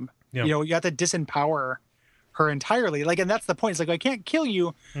castrate them. Yep. You have to disempower her entirely. Like, and that's the point. It's like, I can't kill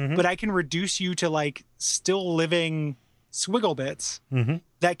you, but I can reduce you to like still living swiggle bits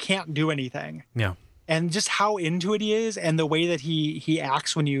that can't do anything. Yeah. and just how into it he is, and the way that he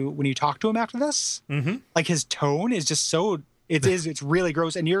acts when you talk to him after this. Mm-hmm. Like his tone is just so it's really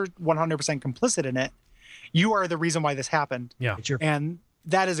gross, and you're 100% complicit in it. You are the reason why this happened. Yeah. And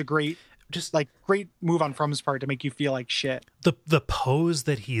that is a great move on From's part to make you feel like shit. The pose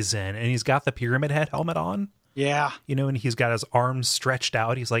that he's in, and he's got the Pyramid Head helmet on. Yeah. You know, and he's got his arms stretched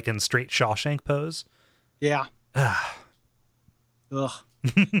out. He's like in straight Shawshank pose. Yeah. Ugh.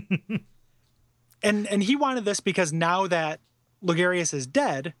 and he wanted this because now that Logarius is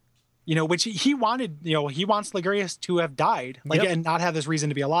dead, you know, which he wanted, you know, he wants Logarius to have died, like, and not have this reason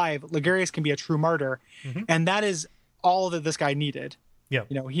to be alive. Logarius can be a true martyr. Mm-hmm. And that is all that this guy needed. Yeah.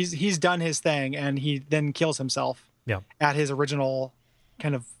 You know, he's done his thing, and he then kills himself at his original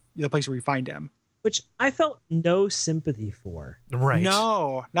kind of the place where we find him. Which I felt no sympathy for. Right.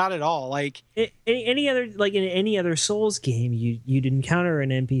 No, not at all. Like any other, like in any other Souls game, you'd encounter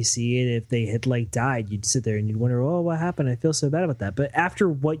an NPC, and if they had like died, you'd sit there and you'd wonder, oh, what happened? I feel so bad about that. But after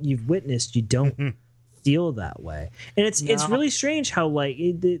what you've witnessed, you don't feel that way. And it's really strange how like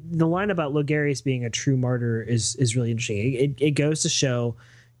the line about Logarius being a true martyr is really interesting. It goes to show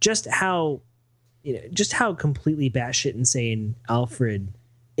just how completely batshit insane Alfred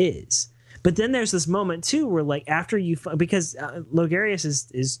is. But then there's this moment too where like after because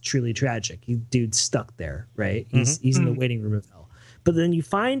Logarius is truly tragic. Dude's stuck there, right? He's in the waiting room of hell. But then you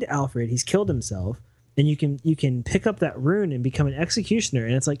find Alfred, he's killed himself, and you can pick up that rune and become an executioner.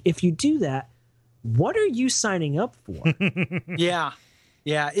 And it's like, if you do that, what are you signing up for?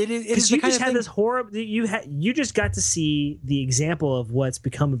 Yeah, it is. Because you just had this horrible. You just got to see the example of what's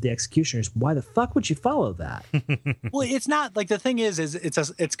become of the executioners. Why the fuck would you follow that? Well, it's not like the thing is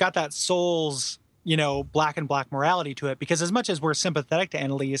it's got that Souls, you know, black morality to it. Because as much as we're sympathetic to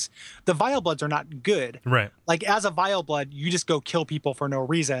Annalise, the Vilebloods are not good. Right. Like as a Vileblood, you just go kill people for no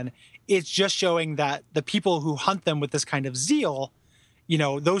reason. It's just showing that the people who hunt them with this kind of zeal, you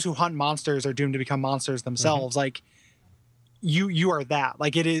know, those who hunt monsters are doomed to become monsters themselves. Like. You are that.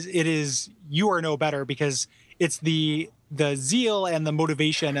 Like it is you are no better, because it's the zeal and the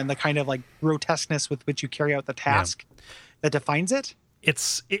motivation and the kind of like grotesqueness with which you carry out the task that defines it.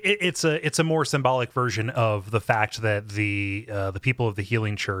 It's a more symbolic version of the fact that the people of the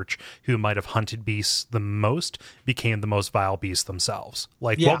Healing Church who might have hunted beasts the most became the most vile beasts themselves.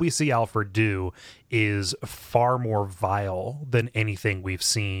 Like what we see Alfred do is far more vile than anything we've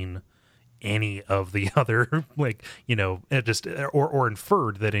seen any of the other, like, you know, just or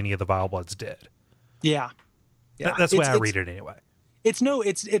inferred that any of the Vilebloods did. That's the way I read it anyway. It's no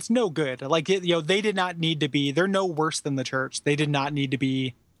good. Like you know, they did not need to be. They're no worse than the church. They did not need to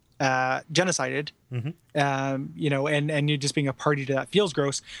be genocided. You know, and you just being a party to that feels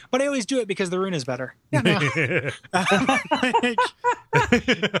gross. But I always do it because the rune is better.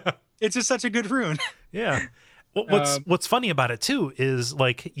 It's just such a good rune. Yeah. What's funny about it too is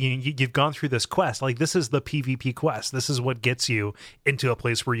like you've gone through this quest. Like this is the PvP quest. This is what gets you into a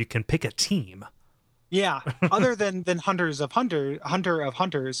place where you can pick a team. Yeah, other than Hunter of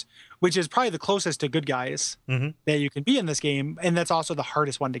Hunters, which is probably the closest to good guys that you can be in this game, and that's also the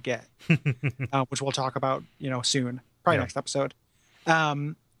hardest one to get, which we'll talk about, you know, soon, probably next episode.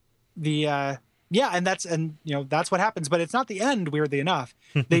 And that's you know that's what happens, but it's not the end. Weirdly enough,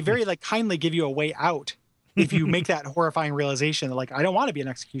 they very like kindly give you a way out. If you make that horrifying realization that, like, I don't want to be an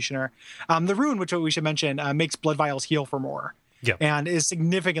executioner. The rune, which we should mention, makes blood vials heal for more, and is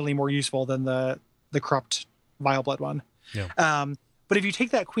significantly more useful than the corrupt Vileblood one. But if you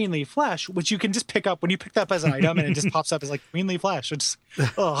take that queenly flesh, which you can just pick up when you pick that up as an item, and it just pops up as like queenly flesh, it's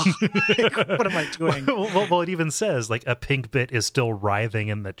what am I doing? Well, it even says like a pink bit is still writhing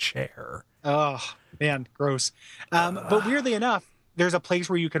in the chair. Oh man, gross. But weirdly enough, there's a place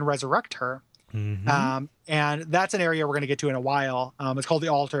where you can resurrect her. And that's an area we're going to get to in a while. It's called the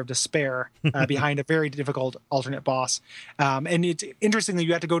Altar of Despair, behind a very difficult alternate boss. And it's interestingly,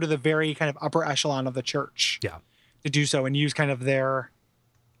 you have to go to the very kind of upper echelon of the church to do so, and use kind of their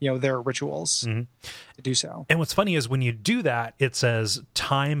rituals to do so. And what's funny is when you do that, it says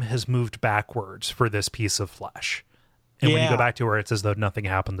time has moved backwards for this piece of flesh. And when you go back to her, it's as though nothing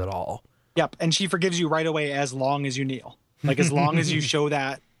happened at all. Yep. And she forgives you right away as long as you kneel. Like as long as you show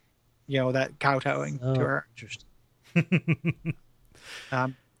that, you know, that kowtowing to her. Interesting.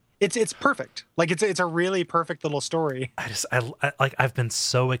 It's perfect. Like it's a really perfect little story. I've been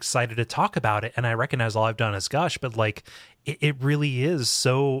so excited to talk about it, and I recognize all I've done is gush, but like it really is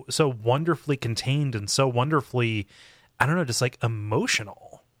so wonderfully contained and so wonderfully, I don't know, just like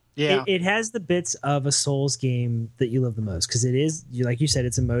emotional. Yeah, it has the bits of a Souls game that you love the most, because it is, like you said,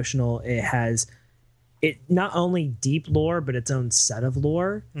 it's emotional. It has it not only deep lore, but its own set of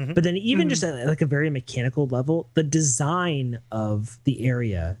lore. But then even just at like a very mechanical level, the design of the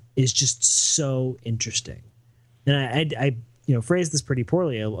area is just so interesting. And I phrased this pretty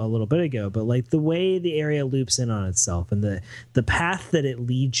poorly a little bit ago, but like the way the area loops in on itself and the path that it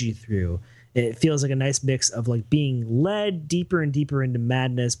leads you through, it feels like a nice mix of like being led deeper and deeper into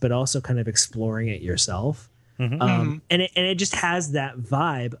madness, but also kind of exploring it yourself. And it just has that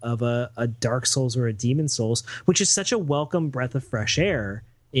vibe of a Dark Souls or a Demon Souls, which is such a welcome breath of fresh air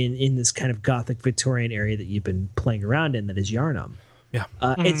in this kind of Gothic Victorian area that you've been playing around in, that is Yharnam. Yeah,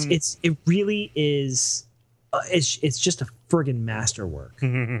 it really is. It's just a friggin' masterwork.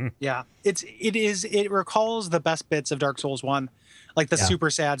 Yeah, it recalls the best bits of Dark Souls 1, like the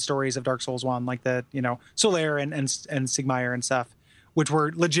super sad stories of Dark Souls 1, like the Solaire and Sigmire and stuff, which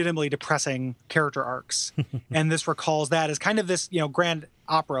were legitimately depressing character arcs. And this recalls that as kind of this, grand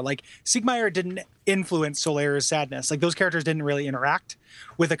opera. Like Sigmire didn't influence Solaire's sadness. Like those characters didn't really interact,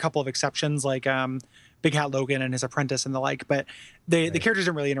 with a couple of exceptions, like Big Hat Logan and his apprentice and the like, but the characters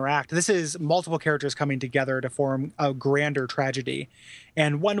didn't really interact. This is multiple characters coming together to form a grander tragedy,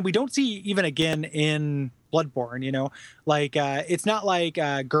 and one we don't see even again in Bloodborne. Like it's not like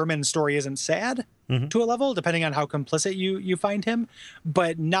Gurman's story isn't sad to a level, depending on how complicit you find him,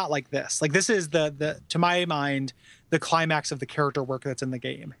 but not like this. Like this is the to my mind the climax of the character work that's in the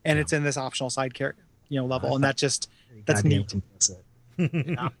game, and it's in this optional side character level, and that's neat.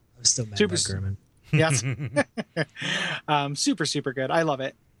 Yeah. I'm still mad about Gurman. Yes. Super good. I love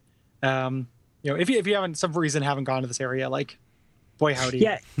it. If you haven't some reason haven't gone to this area, like, boy howdy.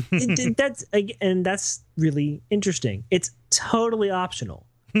 Yeah, that's really interesting. It's totally optional.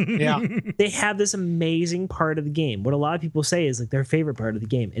 Yeah. They have this amazing part of the game. What a lot of people say is like their favorite part of the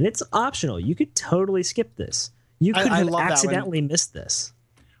game, and it's optional. You could totally skip this. You could have accidentally missed this.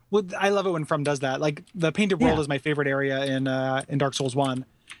 Well, I love it when From does that. Like the Painted World is my favorite area in Dark Souls 1.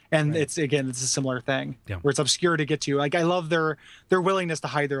 And it's a similar thing where it's obscure to get to. Like I love their willingness to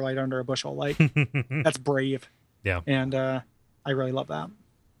hide their light under a bushel. Like that's brave. Yeah. And I really love that.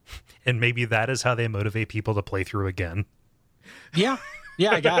 And maybe that is how they motivate people to play through again. Yeah.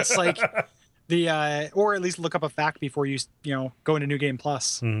 Yeah, I guess like or at least look up a fact before you go into New Game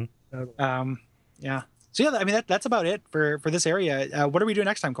Plus. Yeah. So yeah, I mean that's about it for this area. What are we doing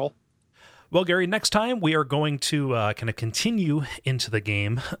next time, Cole? Well, Gary, next time we are going to kind of continue into the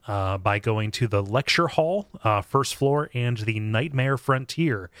game by going to the lecture hall, first floor, and the Nightmare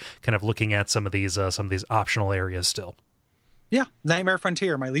Frontier, kind of looking at some of these optional areas still. Yeah, Nightmare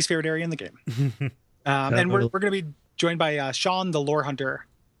Frontier, my least favorite area in the game. And we're going to be joined by Sean, the Lore Hunter,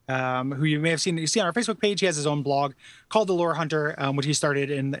 who you may have seen. You see on our Facebook page, he has his own blog called The Lore Hunter, which he started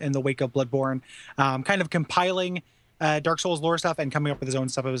in the wake of Bloodborne, kind of compiling Dark Souls lore stuff and coming up with his own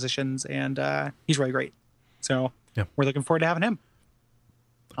suppositions, and he's really great. So we're looking forward to having him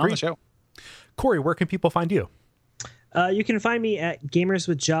on the show. Corey, where can people find you? You can find me at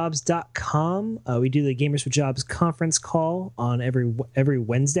gamerswithjobs.com. We do the Gamers with Jobs conference call on every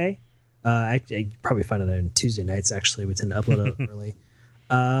Wednesday. I probably find it on Tuesday nights, actually. We tend to upload it early.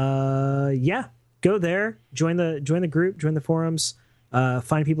 Go there, join the group, join the forums.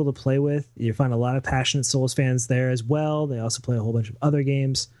 Find people to play with. You find a lot of passionate Souls fans there as well. They also play a whole bunch of other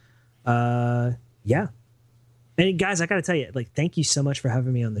games. And guys, I got to tell you, like, thank you so much for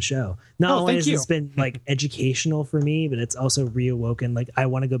having me on the show. Not only has this been like educational for me, but it's also reawoken. Like, I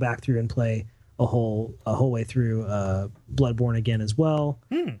want to go back through and play a whole way through Bloodborne again as well.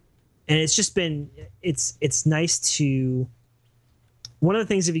 And it's just been it's nice to. One of the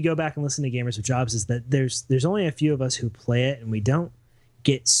things, if you go back and listen to Gamers with Jobs, is that there's only a few of us who play it, and we don't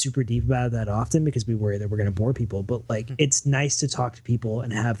get super deep about it that often because we worry that we're going to bore people. But like, it's nice to talk to people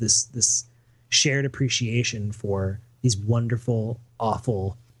and have this shared appreciation for these wonderful,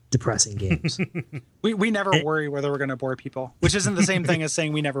 awful, depressing games. We never worry whether we're going to bore people, which isn't the same thing as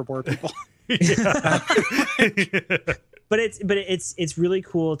saying we never bore people. But it's really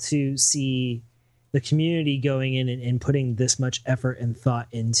cool to see the community going in and putting this much effort and thought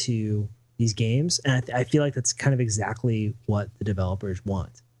into these games. And I feel like that's kind of exactly what the developers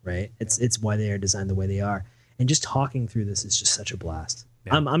want, right? It's why they are designed the way they are. And just talking through this is just such a blast.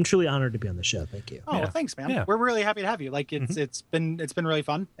 Yeah. I'm truly honored to be on the show. Thank you. Oh, well, thanks, man. Yeah. We're really happy to have you. Like it's been really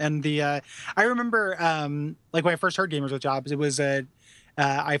fun. And I remember like when I first heard Gamers with Jobs, it was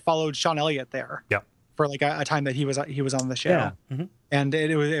I followed Sean Elliott there. Yeah. For like a time that he was on the show. Yeah. And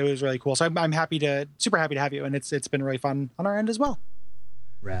it was really cool. So I'm super happy to have you, and it's been really fun on our end as well.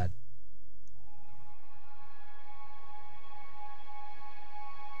 Rad.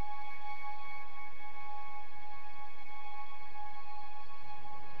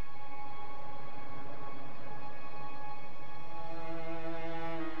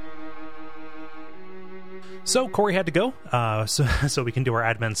 So Corey had to go, so we can do our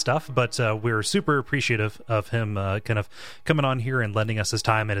admin stuff, but we're super appreciative of him kind of coming on here and lending us his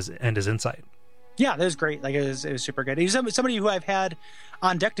time and his insight. Yeah, that was great. Like it was super good. He's somebody who I've had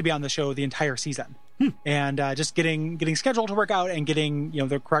on deck to be on the show the entire season, and just getting scheduled to work out and getting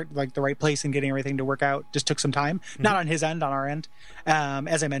the correct the right place and getting everything to work out just took some time. Not on his end, on our end.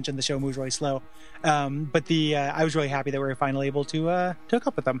 As I mentioned, the show moves really slow, but I was really happy that we were finally able to hook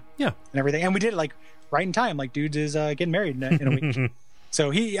up with them. Yeah, and everything, and we did it like right in time. Like dudes is getting married in a week, so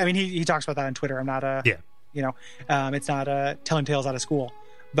he talks about that on Twitter. I'm not it's not telling tales out of school.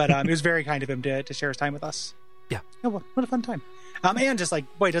 But it was very kind of him to share his time with us. Yeah. Oh, what a fun time. And just like,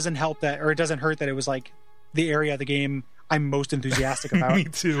 boy, it doesn't help that, or it doesn't hurt that it was like the area of the game I'm most enthusiastic about. Me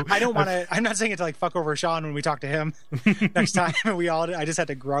too. I'm not saying it to like fuck over Sean when we talk to him next time. I just had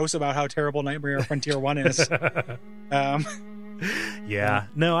to grouse about how terrible Nightmare Frontier 1 is. Yeah,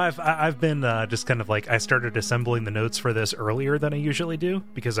 no, I've been just kind of like, I started assembling the notes for this earlier than I usually do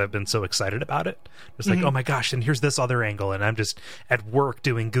because I've been so excited about it. Just like, oh my gosh, and here's this other angle, and I'm just at work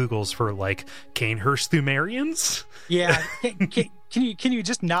doing Googles for like Cainhurst Thumerians. Yeah, can you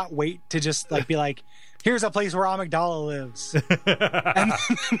just not wait to just like be like, here's a place where Amygdala lives,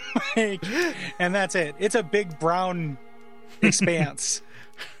 and that's it. It's a big brown expanse.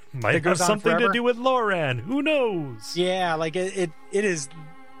 Might have something to do with Loran. Who knows? Yeah, like it is.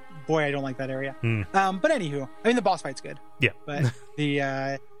 Boy, I don't like that area. But anywho, I mean the boss fight's good. Yeah, but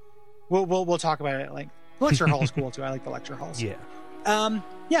the we'll talk about it. Like the lecture hall is cool too. I like the lecture halls. Yeah.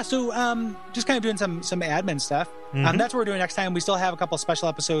 So just kind of doing some admin stuff. That's what we're doing next time. We still have a couple special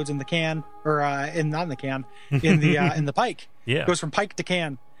episodes in the can, or not in the can, in the pike. Yeah, it goes from pike to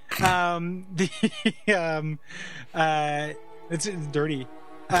can. It's dirty.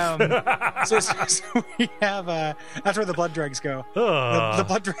 So we have that's where the blood dregs go. The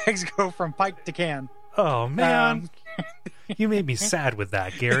blood dregs go from pike to can. Oh man, you made me sad with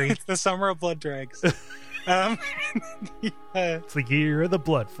that, Gary. It's the summer of blood dregs. It's the year of the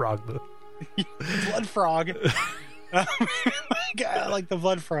blood frog. Blood frog. I like the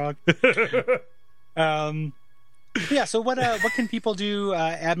blood frog. Yeah, so what can people do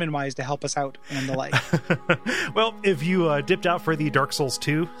admin-wise to help us out and the like? Well, if you dipped out for the Dark Souls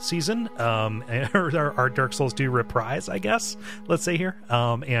 2 season, or our Dark Souls 2 reprise, I guess, let's say here,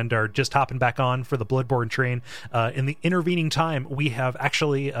 and are just hopping back on for the Bloodborne train, in the intervening time, we have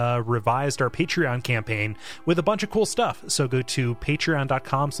actually revised our Patreon campaign with a bunch of cool stuff. So go to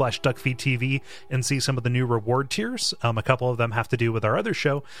patreon.com/DuckFeedTV and see some of the new reward tiers. A couple of them have to do with our other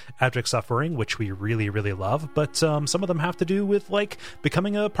show, Abject Suffering, which we really, really love, but some of them have to do with like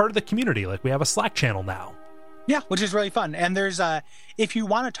becoming a part of the community. Like we have a Slack channel now. Yeah, which is really fun. And there's if you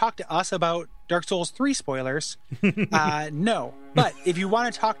want to talk to us about Dark Souls 3 spoilers, no. But if you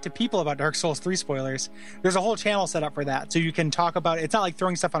want to talk to people about Dark Souls 3 spoilers, there's a whole channel set up for that. So you can talk about it. It's not like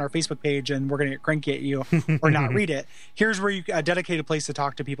throwing stuff on our Facebook page and we're going to get cranky at you or not read it. Here's where you a dedicated place to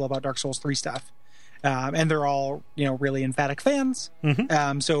talk to people about Dark Souls 3 stuff. And they're all, really emphatic fans.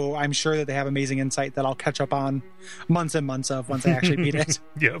 So I'm sure that they have amazing insight that I'll catch up on months and months of once I actually beat it.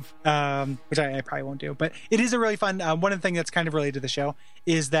 Yep. Which I probably won't do. But it is a really fun. One of the things that's kind of related to the show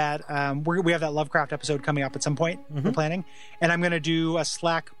is that we have that Lovecraft episode coming up at some point. We're planning, and I'm going to do a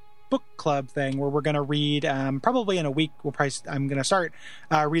Slack book club thing where we're going to read probably in a week. I'm going to start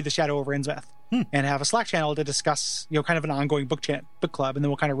read The Shadow over Innsmouth. And have a Slack channel to discuss, kind of an ongoing book club, and then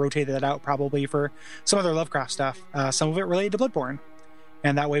we'll kind of rotate that out probably for some other Lovecraft stuff. Some of it related to Bloodborne,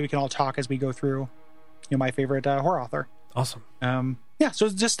 and that way we can all talk as we go through, my favorite horror author. Awesome. Yeah, so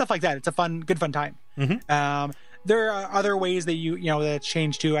just stuff like that. It's a good fun time. There are other ways that that's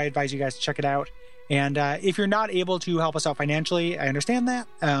changed too. I advise you guys to check it out. And if you're not able to help us out financially, I understand that.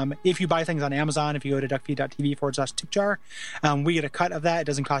 If you buy things on Amazon, if you go to duckfeed.tv/tipjar, we get a cut of that. It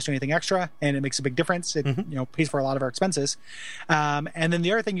doesn't cost you anything extra, and it makes a big difference. It pays for a lot of our expenses. And then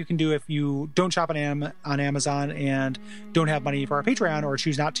the other thing you can do if you don't shop on Amazon and don't have money for our Patreon or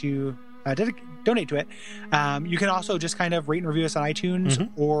choose not to donate to it, you can also just kind of rate and review us on iTunes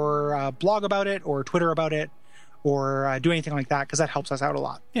or blog about it or Twitter about it. Or do anything like that, because that helps us out a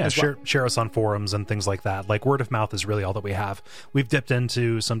lot. Yeah, share us on forums and things like that. Like word of mouth is really all that we have. We've dipped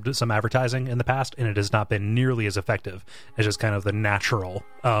into some advertising in the past, and it has not been nearly as effective as just kind of the natural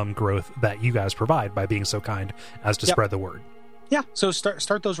growth that you guys provide by being so kind as to spread the word. Yeah, so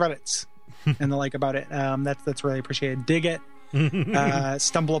start those Reddits and the like about it. That's really appreciated. Dig it,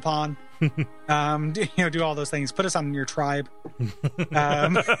 stumble upon, do all those things. Put us on your tribe.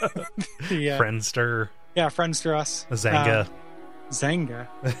 Friendster. Yeah, Friendster us. Zanga.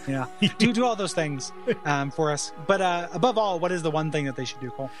 Yeah. do all those things for us. But above all, what is the one thing that they should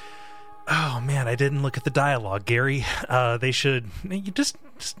do, Cole? Oh man, I didn't look at the dialogue, Gary. They should you just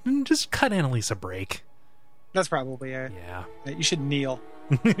cut Annalise a break. That's probably it. Yeah. You should kneel.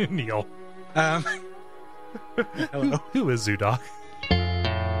 Kneel. Hello. Who is Zudok?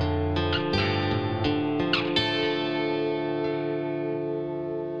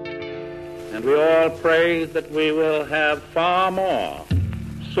 And we all pray that we will have far more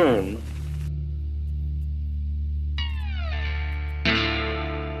soon.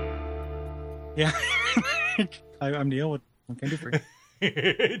 Yeah. I'm Neil. What can I do for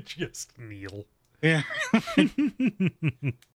you? Just kneel. Yeah.